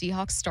as the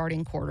Seahawks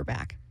starting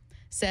quarterback.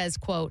 Says,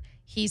 quote,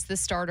 he's the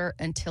starter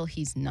until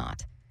he's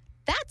not.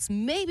 That's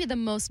maybe the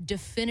most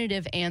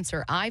definitive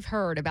answer I've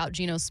heard about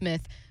Geno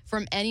Smith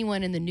from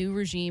anyone in the new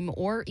regime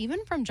or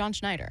even from John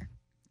Schneider.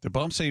 Did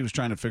Bump say he was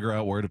trying to figure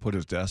out where to put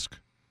his desk?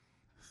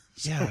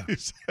 Yeah.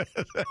 He's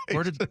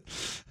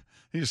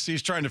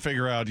trying to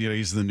figure out,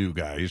 he's the new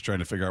guy. He's trying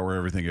to figure out where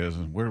everything is.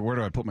 And where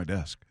do I put my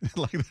desk?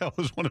 Like that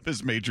was one of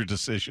his major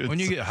decisions. When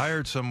you get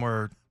hired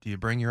somewhere, do you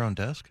bring your own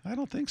desk? I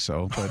don't think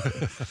so,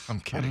 but I'm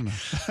kidding.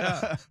 I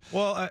don't know.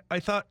 Well, I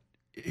thought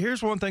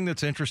here's one thing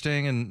that's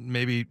interesting, and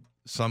maybe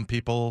some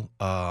people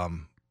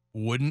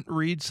wouldn't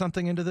read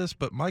something into this,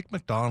 but Mike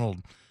McDonald,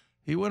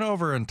 he went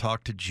over and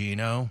talked to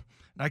Geno.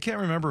 I can't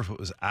remember if it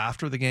was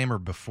after the game or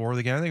before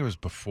the game. I think it was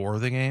before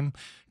the game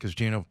because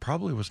Geno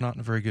probably was not in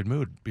a very good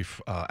mood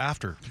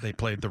after they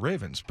played the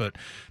Ravens. But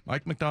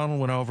Mike McDonald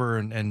went over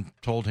and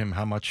told him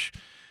how much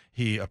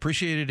he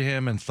appreciated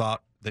him and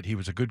thought that he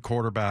was a good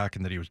quarterback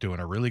and that he was doing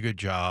a really good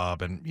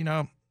job. And,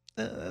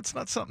 that's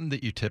not something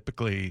that you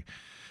typically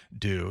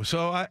do.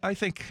 So I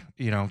think,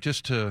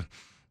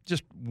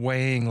 just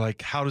weighing,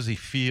 like, how does he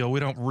feel? We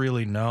don't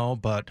really know,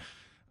 but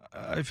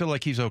I feel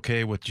like he's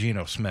okay with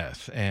Geno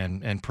Smith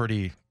and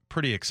pretty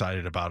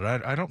excited about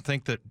it. I don't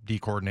think that D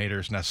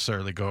coordinators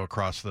necessarily go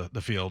across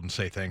the field and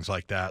say things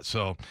like that.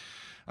 So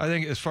I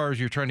think as far as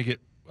you're trying to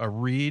get a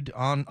read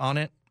on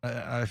it,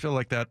 I feel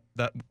like that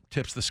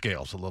tips the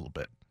scales a little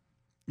bit.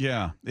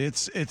 Yeah,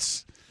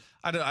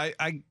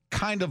 I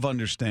kind of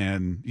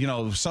understand,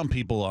 some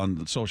people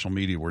on social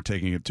media were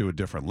taking it to a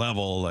different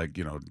level. Like,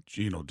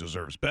 Geno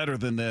deserves better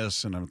than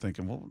this. And I'm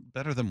thinking, well,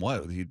 better than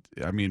what?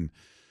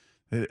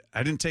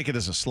 I didn't take it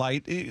as a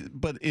slight,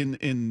 but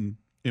in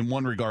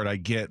one regard, I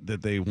get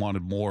that they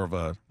wanted more of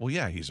a, well,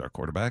 yeah, he's our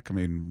quarterback. I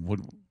mean,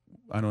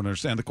 I don't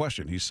understand the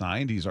question. He's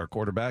signed. He's our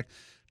quarterback.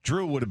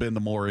 Drew would have been the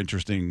more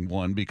interesting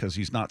one because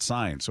he's not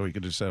signed. So he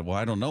could have said, well,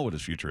 I don't know what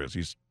his future is.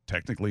 He's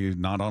technically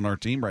not on our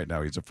team right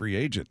now. He's a free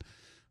agent.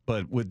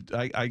 But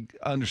I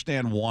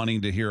understand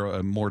wanting to hear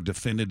a more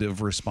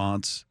definitive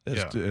response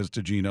as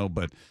to Geno,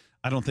 but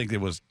I don't think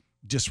it was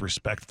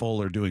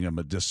disrespectful or doing him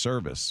a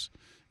disservice.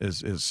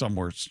 Is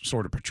somewhere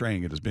sort of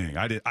portraying it as being.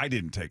 I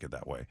didn't take it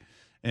that way,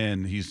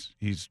 and he's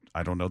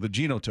I don't know that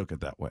Geno took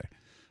it that way,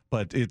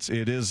 but it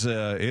is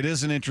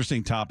an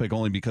interesting topic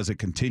only because it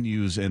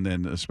continues, and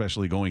then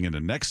especially going into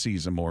next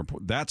season more.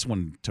 That's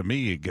when to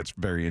me it gets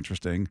very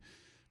interesting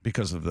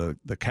because of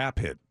the cap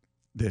hit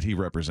that he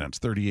represents,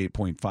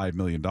 $38.5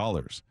 million.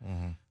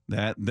 Mm-hmm.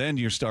 That then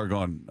you start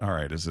going, all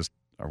right,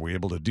 are we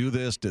able to do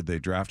this? Did they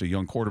draft a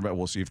young quarterback?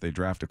 We'll see if they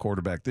draft a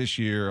quarterback this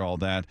year, all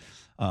that.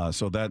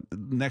 So that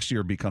next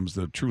year becomes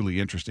the truly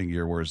interesting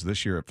year, whereas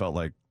this year it felt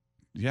like,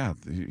 yeah,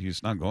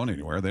 he's not going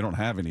anywhere. They don't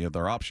have any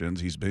other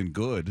options. He's been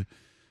good.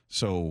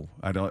 So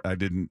I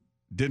didn't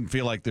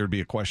feel like there'd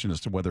be a question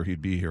as to whether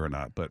he'd be here or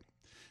not. But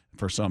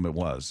For some, it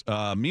was.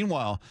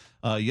 Meanwhile,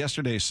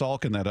 yesterday,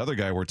 Salk and that other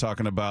guy were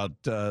talking about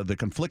the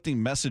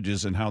conflicting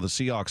messages and how the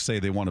Seahawks say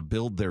they want to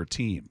build their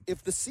team.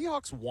 If the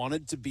Seahawks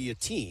wanted to be a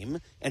team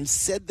and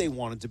said they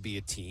wanted to be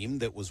a team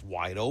that was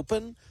wide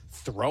open,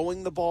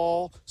 throwing the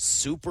ball,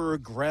 super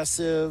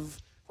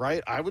aggressive,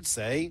 right, I would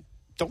say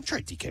don't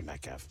trade DK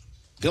Metcalf.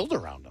 Build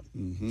around him.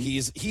 Mm-hmm.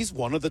 He's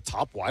one of the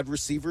top wide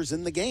receivers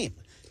in the game.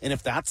 And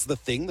if that's the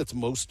thing that's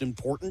most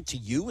important to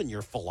you and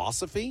your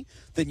philosophy,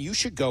 then you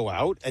should go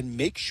out and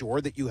make sure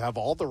that you have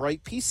all the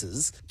right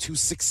pieces to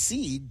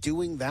succeed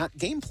doing that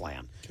game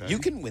plan. Okay. You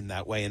can win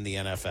that way in the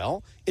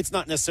NFL. It's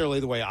not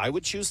necessarily the way I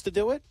would choose to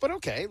do it, but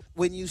okay.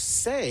 When you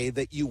say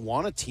that you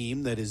want a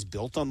team that is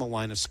built on the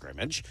line of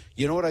scrimmage,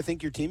 you know what I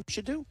think your team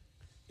should do?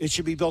 It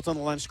should be built on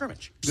the line of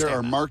scrimmage. There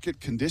are market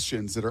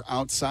conditions that are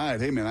outside.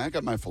 Hey, man, I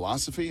got my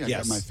philosophy. I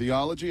got my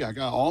theology. I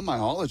got all my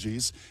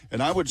ologies.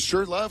 And I would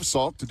sure love,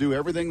 Salk, to do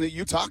everything that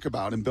you talk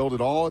about and build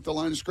it all at the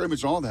line of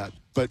scrimmage and all that.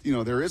 But, you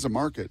know, there is a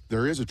market.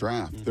 There is a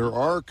draft. Mm-hmm. There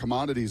are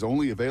commodities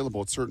only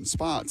available at certain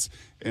spots.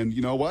 And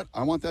you know what?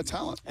 I want that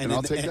talent, and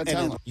I'll take that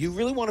talent. You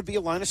really want to be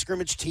a line of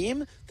scrimmage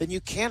team? Then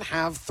you can't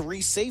have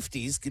 3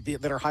 safeties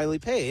that are highly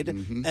paid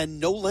and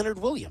no Leonard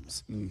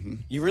Williams. Mm-hmm.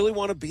 You really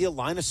want to be a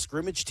line of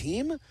scrimmage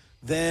team?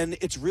 Then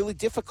it's really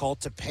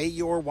difficult to pay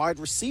your wide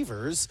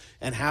receivers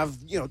and have,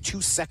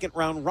 2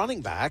 second-round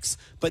running backs,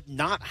 but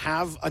not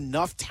have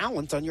enough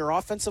talent on your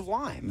offensive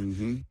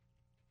line.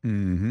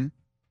 Mm-hmm.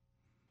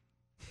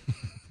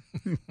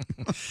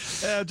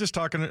 Just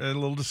talking a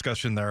little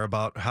discussion there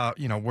about how,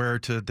 where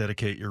to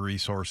dedicate your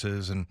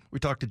resources. And we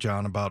talked to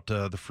John about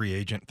the free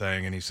agent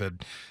thing, and he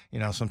said,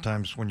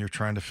 sometimes when you're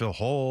trying to fill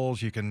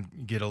holes, you can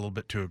get a little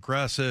bit too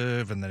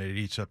aggressive, and then it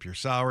eats up your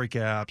salary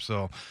cap.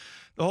 So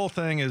the whole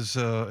thing is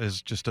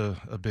just a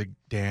big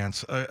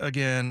dance.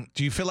 Again,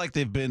 do you feel like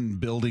they've been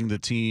building the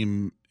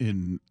team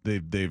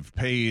they've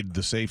paid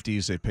the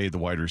safeties, they've paid the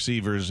wide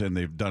receivers, and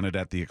they've done it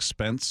at the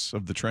expense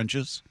of the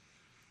trenches?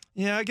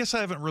 Yeah, I guess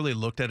I haven't really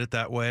looked at it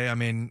that way. I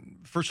mean,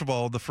 first of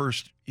all,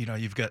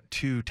 you've got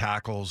 2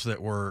 tackles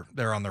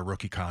they're on their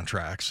rookie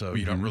contract, so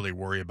you don't really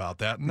worry about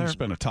that. And you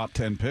spent a top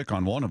 10 pick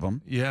on one of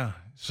them. Yeah.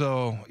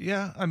 So,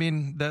 yeah, I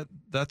mean,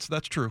 that's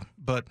true.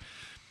 But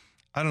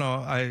I don't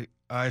know.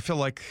 I feel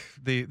like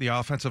the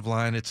offensive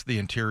line, it's the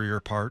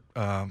interior part,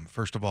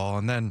 first of all.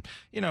 And then,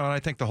 and I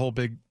think the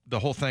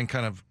whole thing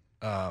kind of,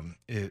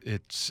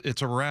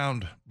 it's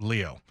around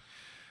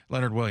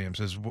Leonard Williams,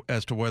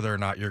 as to whether or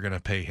not you're going to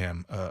pay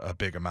him a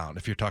big amount.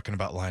 If you're talking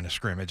about line of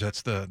scrimmage,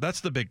 that's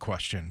the big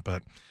question.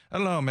 But I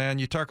don't know, man.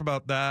 You talk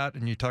about that,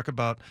 and you talk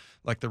about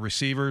like the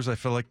receivers. I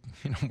feel like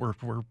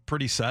we're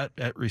pretty set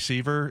at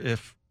receiver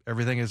if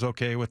everything is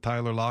okay with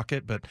Tyler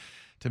Lockett. But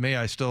to me,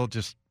 I still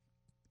just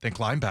think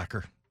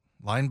linebacker.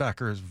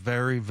 Linebacker is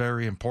very,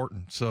 very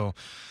important. So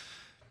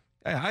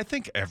I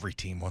think every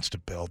team wants to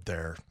build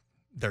their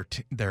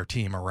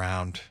team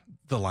around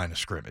the line of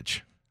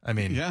scrimmage. I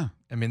mean, yeah.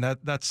 I mean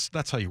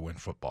that's how you win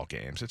football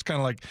games. It's kind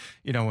of like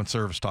when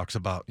Service talks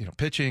about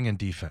pitching and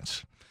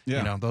defense.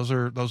 Yeah. Those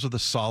are the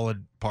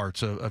solid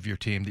parts of your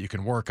team that you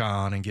can work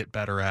on and get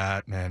better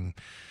at. And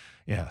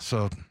yeah,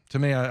 so to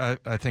me,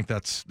 I think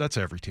that's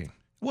every team.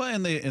 Well,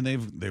 and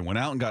they went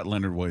out and got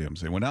Leonard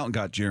Williams. They went out and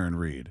got Jaron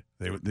Reed.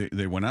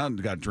 They went out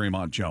and got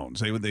Draymond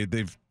Jones.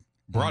 They've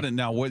brought in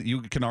now. What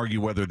you can argue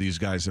whether these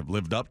guys have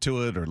lived up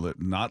to it or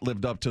not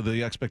lived up to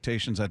the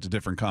expectations. That's a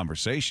different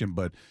conversation.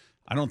 But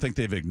I don't think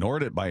they've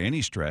ignored it by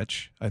any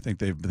stretch. I think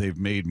they've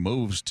made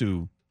moves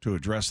to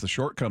address the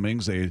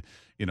shortcomings. They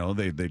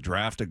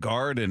draft a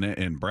guard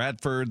in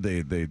Bradford.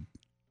 They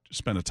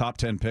spent a top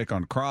 10 pick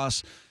on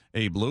Cross.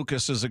 Abe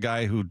Lucas is a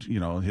guy who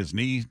his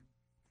knee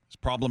is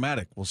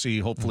problematic. We'll see.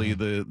 Hopefully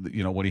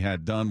what he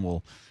had done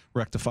will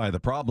rectify the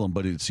problem.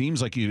 But it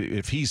seems like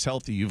if he's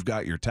healthy, you've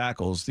got your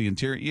tackles. The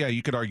interior, yeah,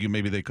 you could argue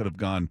maybe they could have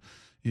gone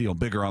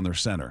bigger on their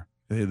center.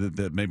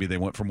 That maybe they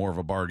went for more of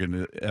a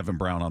bargain, Evan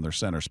Brown on their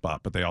center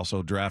spot, but they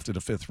also drafted a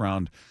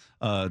 5th-round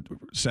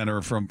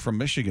center from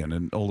Michigan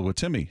and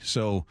Oluwatimi.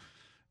 So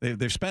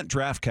they've spent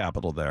draft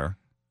capital there.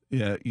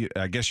 Yeah,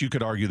 I guess you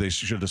could argue they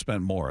should have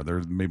spent more.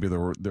 There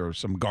were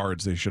some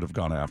guards they should have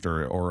gone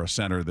after, or a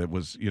center that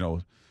was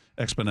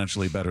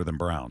exponentially better than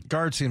Brown.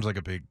 Guard seems like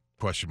a big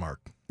question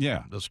mark.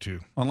 Yeah, those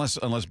 2.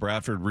 Unless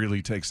Bradford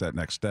really takes that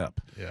next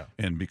step, yeah,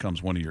 and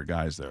becomes one of your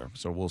guys there.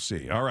 So we'll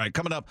see. All right,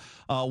 coming up,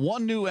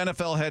 one new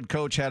NFL head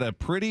coach had a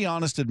pretty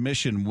honest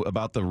admission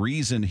about the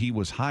reason he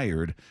was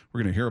hired.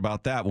 We're going to hear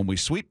about that when we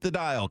sweep the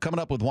dial. Coming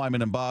up with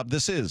Wyman and Bob.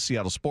 This is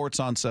Seattle Sports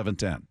on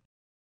 710.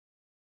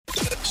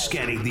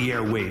 Scanning the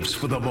airwaves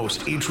for the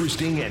most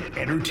interesting and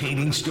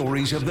entertaining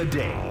stories of the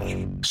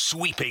day.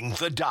 Sweeping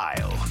the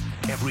dial.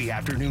 Every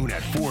afternoon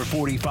at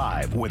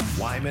 4:45 with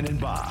Wyman and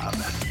Bob.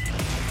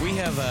 We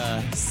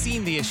have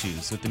seen the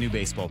issues with the new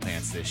baseball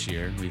pants this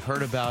year. We've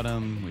heard about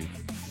them. We've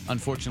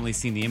unfortunately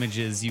seen the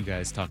images. You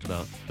guys talked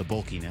about the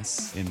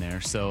bulkiness in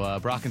there. So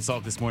Brock and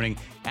Salk this morning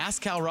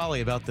asked Cal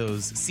Raleigh about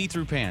those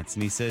see-through pants,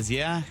 and he says,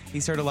 yeah,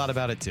 he's heard a lot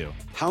about it too.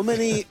 How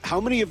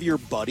many of your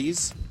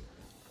buddies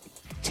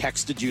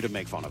texted you to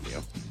make fun of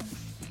you?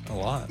 A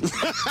lot.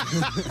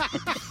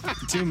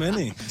 Too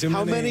many.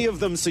 How many of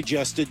them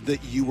suggested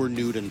that you were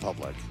nude in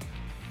public?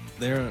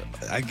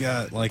 I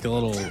got like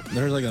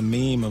there's like a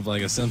meme of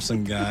like a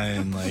Simpson guy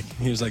and like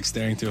he was like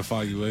staring through a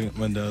foggy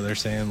window. They're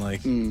saying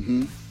like,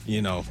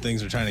 you know,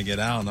 things are trying to get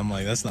out. And I'm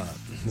like, that's not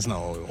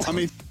what we want. I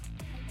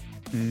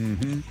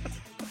mean,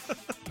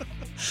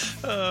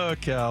 Oh,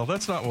 Cal,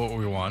 that's not what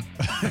we want.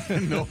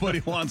 Nobody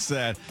wants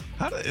that.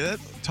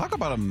 Talk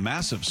about a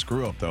massive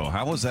screw up, though.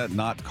 How was that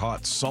not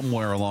caught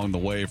somewhere along the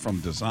way from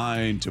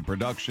design to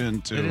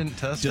production to They didn't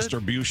test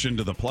distribution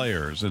to the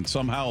players, and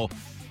somehow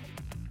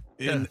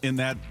in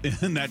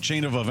that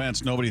chain of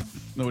events, nobody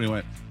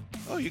went,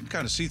 oh, you can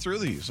kind of see through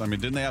these. I mean,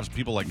 didn't they have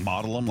people like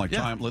model them? Like,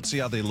 let's see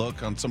how they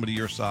look on somebody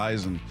your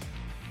size. And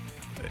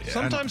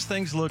sometimes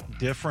things look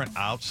different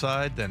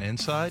outside than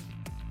inside.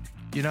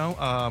 You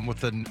know, with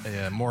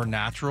the more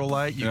natural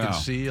light, you can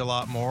see a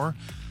lot more.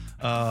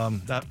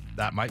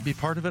 That might be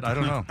part of it. I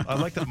don't know. I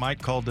like that Mike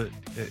called it.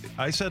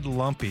 I said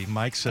lumpy.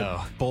 Mike said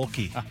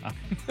bulky.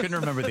 Couldn't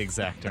remember the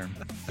exact term.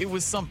 It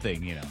was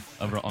something, you know,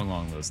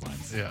 along those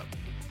lines. Yeah.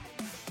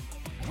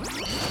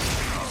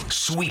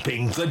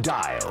 Sweeping the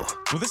dial.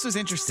 Well, this was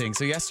interesting.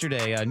 So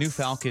yesterday, new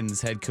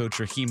Falcons head coach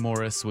Raheem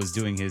Morris was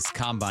doing his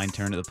combine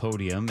turn at the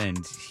podium,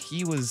 and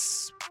he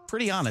was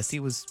pretty honest. He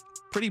was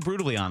pretty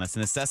brutally honest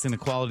in assessing the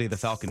quality of the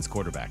Falcons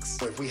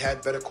quarterbacks. If we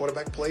had better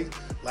quarterback play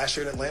last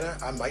year in Atlanta,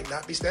 I might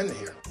not be standing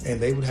here. And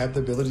they would have the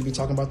ability to be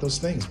talking about those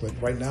things. But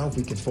right now, if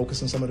we can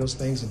focus on some of those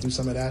things and do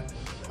some of that,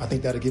 I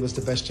think that'll give us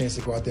the best chance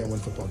to go out there and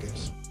win football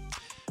games.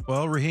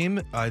 Well, Raheem,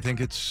 I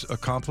think it's a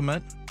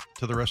compliment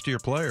to the rest of your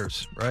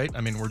players, right? I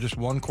mean, we're just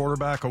one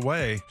quarterback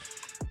away,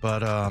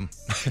 but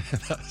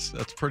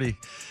that's pretty.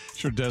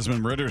 Sure,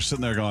 Desmond Ritter's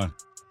sitting there going,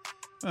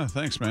 oh,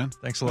 thanks, man.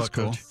 Thanks a lot,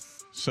 Coach.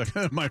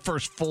 Second, my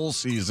first full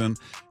season,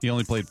 he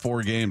only played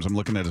 4 games. I'm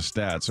looking at his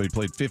stats. So he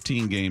played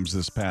 15 games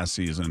this past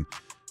season.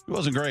 It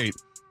wasn't great.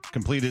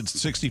 Completed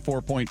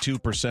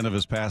 64.2% of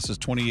his passes,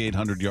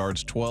 2,800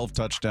 yards, 12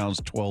 touchdowns,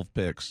 12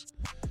 picks.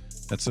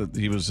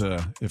 He was,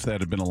 if that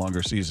had been a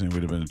longer season, he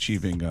would have been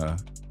achieving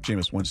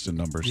Jameis Winston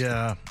numbers.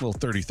 Yeah. A little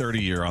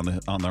 30-30 year on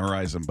the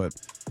horizon. But,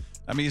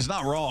 I mean, he's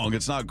not wrong.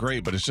 It's not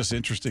great, but it's just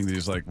interesting that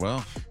he's like,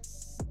 well,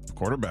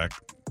 quarterback.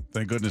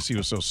 Thank goodness he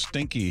was so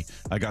stinky.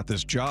 I got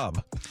this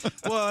job.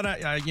 Well,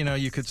 and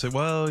you could say,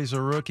 well, he's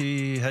a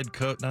rookie head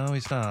coach. No,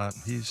 he's not.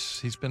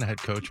 He's been a head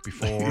coach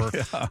before.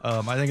 Yeah.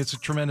 I think it's a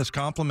tremendous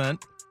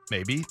compliment,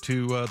 maybe,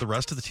 to the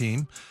rest of the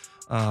team.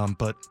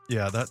 But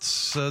yeah,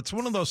 it's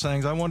one of those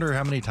things. I wonder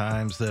how many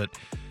times that,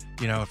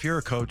 you know, if you're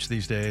a coach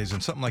these days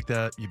and something like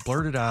that, you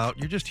blurt it out.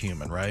 You're just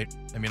human, right?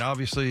 I mean,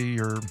 obviously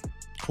you're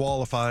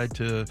qualified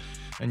to,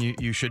 and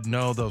you should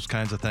know those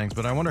kinds of things.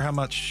 But I wonder how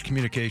much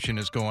communication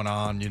is going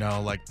on. You know,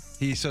 like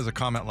he says a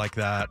comment like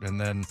that, and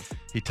then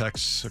he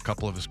texts a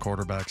couple of his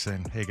quarterbacks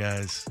saying, "Hey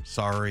guys,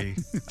 sorry,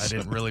 I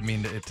didn't really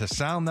mean it to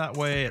sound that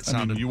way. It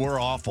sounded you were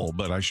awful,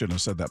 but I shouldn't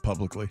have said that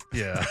publicly."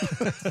 Yeah,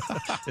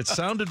 it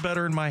sounded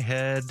better in my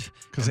head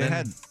because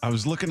I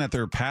was looking at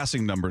their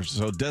passing numbers.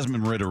 So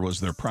Desmond Ridder was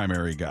their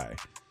primary guy.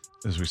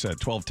 As we said,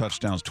 12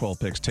 touchdowns, 12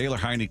 picks. Taylor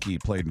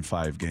Heineke played in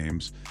 5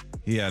 games.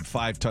 He had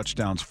 5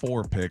 touchdowns,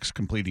 4 picks,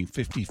 completing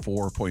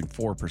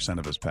 54.4%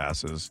 of his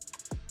passes.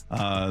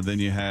 Then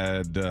you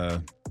had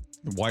the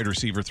wide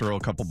receiver throw a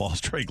couple balls,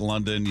 Drake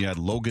London. You had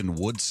Logan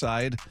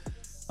Woodside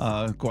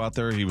go out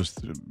there. He was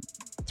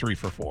 3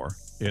 for 4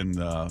 in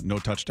no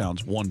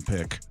touchdowns, 1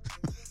 pick.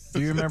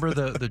 Do you remember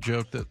the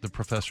joke that the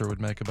professor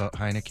would make about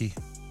Heineke?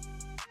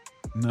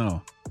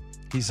 No.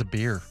 He's a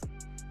beer.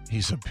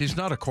 He's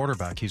not a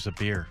quarterback. He's a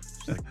beer.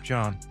 It's like,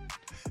 John,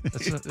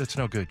 it's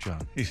no good,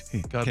 John.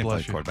 God Can't bless play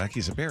you. Quarterback.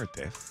 He's a bear,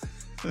 Dave.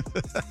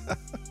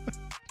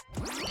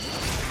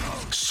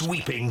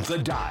 Sweeping the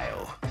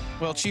dial.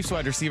 Well, Chiefs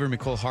wide receiver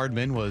Mecole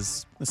Hardman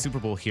was a Super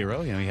Bowl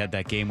hero. You know, he had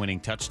that game-winning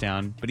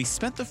touchdown, but he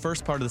spent the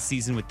first part of the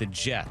season with the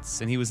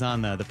Jets, and he was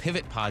on the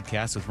Pivot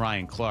podcast with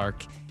Ryan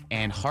Clark,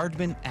 and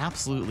Hardman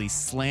absolutely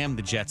slammed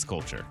the Jets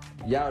culture.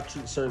 Y'all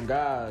treat certain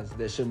guys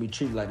that shouldn't be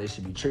treated like they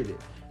should be treated.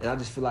 And I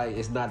just feel like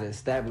it's not an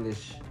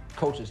established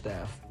coaching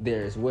staff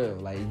there as well.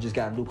 Like, you just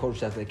got a new coaching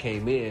staff that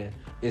came in.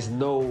 It's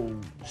no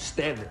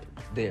standard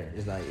there.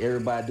 It's like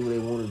everybody do what they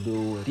want to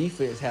do. And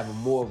defense having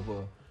more of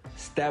a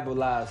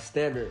stabilized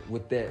standard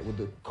with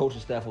the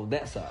coaching staff on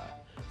that side.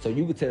 So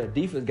you could tell the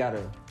defense got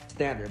a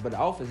standard, but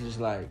the offense is just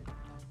like,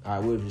 all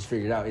right, we'll just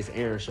figure it out. It's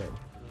Aaron's show.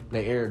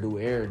 Let Aaron do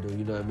what Aaron do,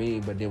 you know what I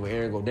mean? But then when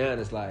Aaron go down,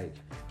 it's like,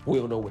 we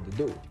don't know what to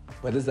do.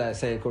 But this is that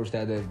same coach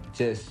staff that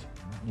just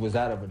was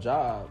out of a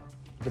job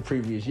the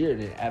previous year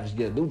and then averaged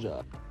get a new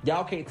job.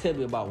 Y'all can't tell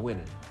me about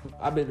winning.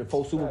 I've been to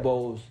 4 Super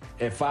Bowls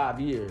in 5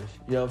 years,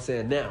 you know what I'm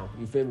saying, now,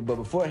 you feel me? But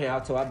beforehand,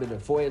 I've been to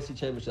 4 NFC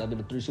championships, I've been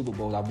to 3 Super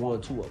Bowls, I've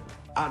won 2 of them.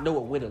 I know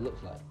what winning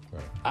looks like.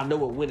 Right. I know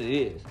what winning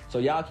is. So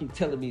y'all keep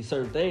telling me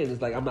certain things,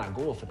 it's like, I'm not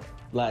going for that.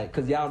 Like,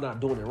 because y'all not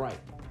doing it right.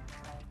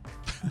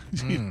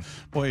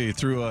 Boy, he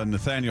threw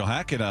Nathaniel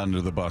Hackett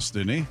under the bus,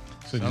 didn't he?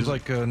 So Sounds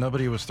like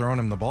nobody was throwing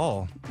him the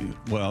ball.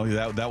 Well,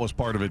 that was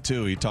part of it,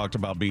 too. He talked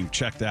about being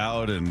checked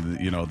out and,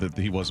 that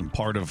he wasn't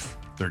part of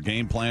their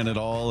game plan at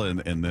all. And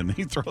then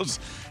he's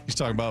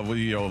talking about,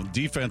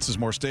 defense is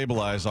more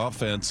stabilized.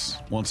 Offense,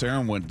 once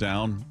Aaron went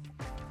down,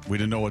 we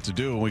didn't know what to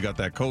do. And we got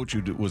that coach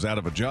who was out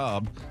of a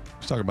job.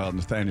 He's talking about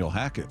Nathaniel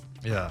Hackett.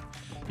 Yeah.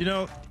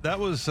 That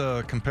was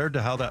compared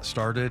to how that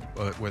started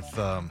with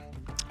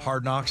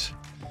Hard Knocks.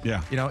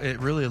 Yeah. It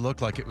really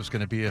looked like it was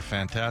going to be a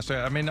fantastic.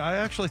 I mean, I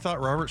actually thought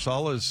Robert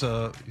Sala's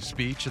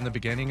speech in the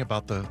beginning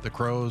about the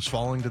crows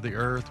falling to the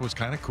earth was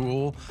kind of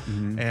cool.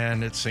 Mm-hmm.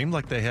 And it seemed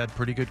like they had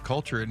pretty good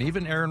culture. And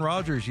even Aaron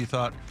Rodgers, you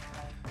thought,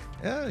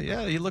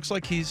 yeah, he looks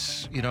like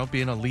he's,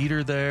 being a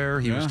leader there.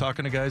 He was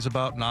talking to guys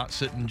about not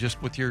sitting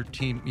just with your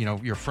team,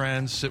 your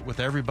friends, sit with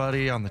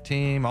everybody on the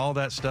team, all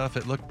that stuff.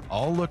 It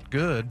all looked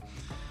good.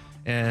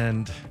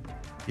 And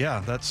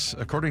yeah, that's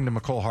according to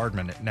McCole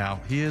Hardman.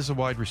 Now, he is a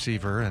wide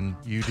receiver, and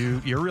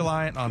you're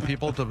reliant on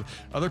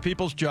other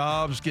people's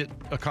jobs get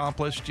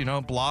accomplished,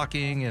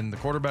 blocking and the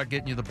quarterback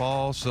getting you the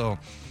ball. So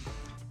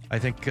I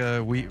think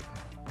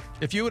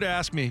if you would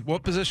ask me,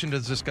 what position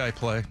does this guy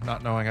play,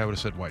 not knowing, I would have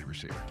said wide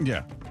receiver.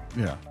 Yeah.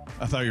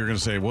 I thought you were going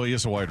to say, well, he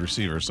is a wide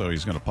receiver, so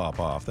he's going to pop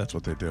off. That's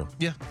what they do.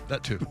 Yeah,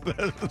 that too.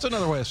 That's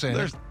another way of saying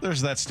it.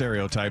 There's that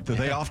stereotype that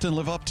they often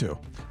live up to,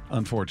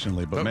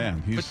 unfortunately. But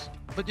man, he's...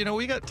 But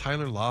we got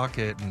Tyler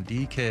Lockett and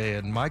DK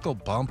and Michael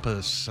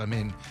Bumpus. I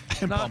mean,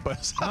 not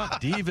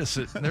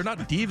divas. They're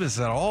not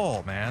divas at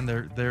all, man.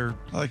 They're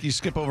like you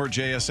skip over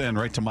JSN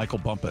right to Michael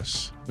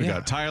Bumpus. We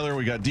got Tyler,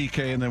 we got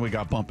DK, and then we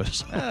got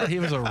Bumpus. He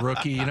was a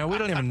rookie. We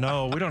don't even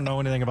know. We don't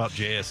know anything about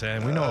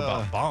JSN. We know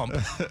about Bump.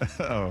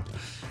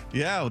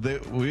 Yeah,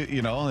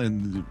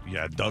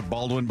 Doug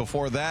Baldwin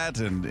before that,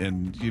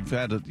 and you've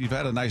had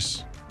a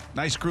nice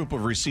group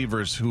of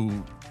receivers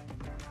who,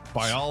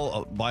 by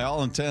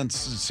all intents,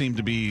 seem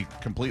to be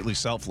completely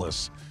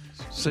selfless.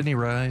 Sidney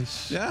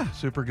Rice,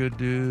 super good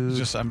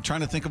dude. I'm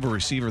trying to think of a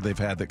receiver they've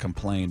had that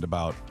complained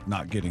about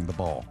not getting the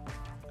ball.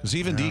 Because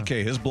even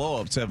DK, his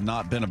blow-ups have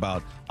not been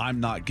about,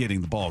 I'm not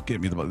getting the ball, get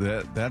me the ball.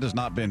 That has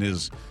not been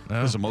his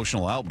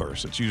emotional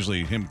outburst. It's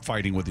usually him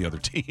fighting with the other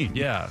team.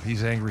 Yeah,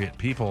 he's angry at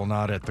people,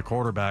 not at the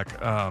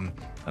quarterback. I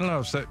don't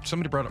know,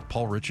 somebody brought up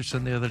Paul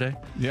Richardson the other day.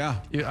 Yeah.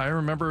 I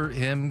remember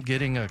him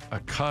getting a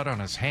cut on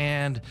his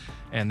hand,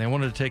 and they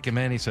wanted to take him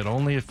in. He said,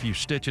 only if you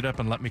stitch it up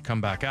and let me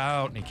come back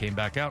out. And he came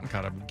back out and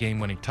caught a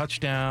game-winning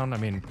touchdown. I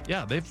mean,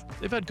 yeah, they've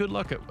had good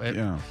luck at it.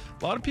 A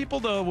lot of people,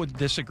 though, would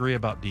disagree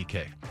about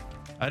DK.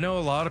 I know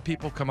a lot of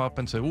people come up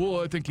and say,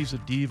 well, I think he's a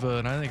diva.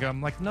 And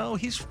I'm like, no,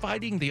 he's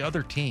fighting the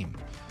other team.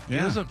 He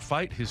doesn't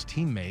fight his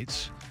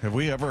teammates. Have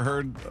we ever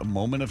heard a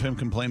moment of him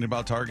complaining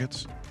about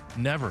targets?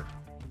 Never.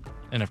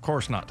 And, of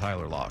course, not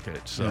Tyler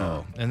Lockett.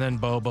 So, And then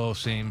Bobo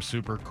seems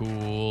super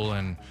cool.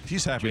 And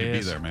he's happy to be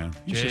there, man.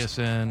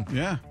 JSN.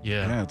 Yeah,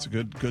 it's a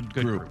good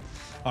group.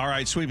 All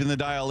right, Sweeping the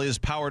Dial is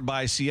powered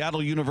by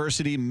Seattle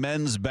University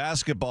men's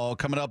basketball.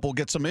 Coming up, we'll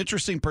get some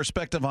interesting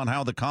perspective on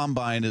how the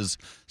Combine is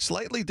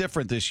slightly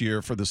different this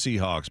year for the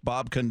Seahawks.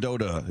 Bob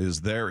Condotta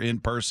is there in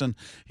person.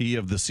 He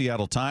of the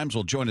Seattle Times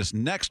will join us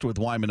next with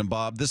Wyman and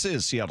Bob. This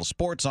is Seattle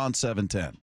Sports on 710.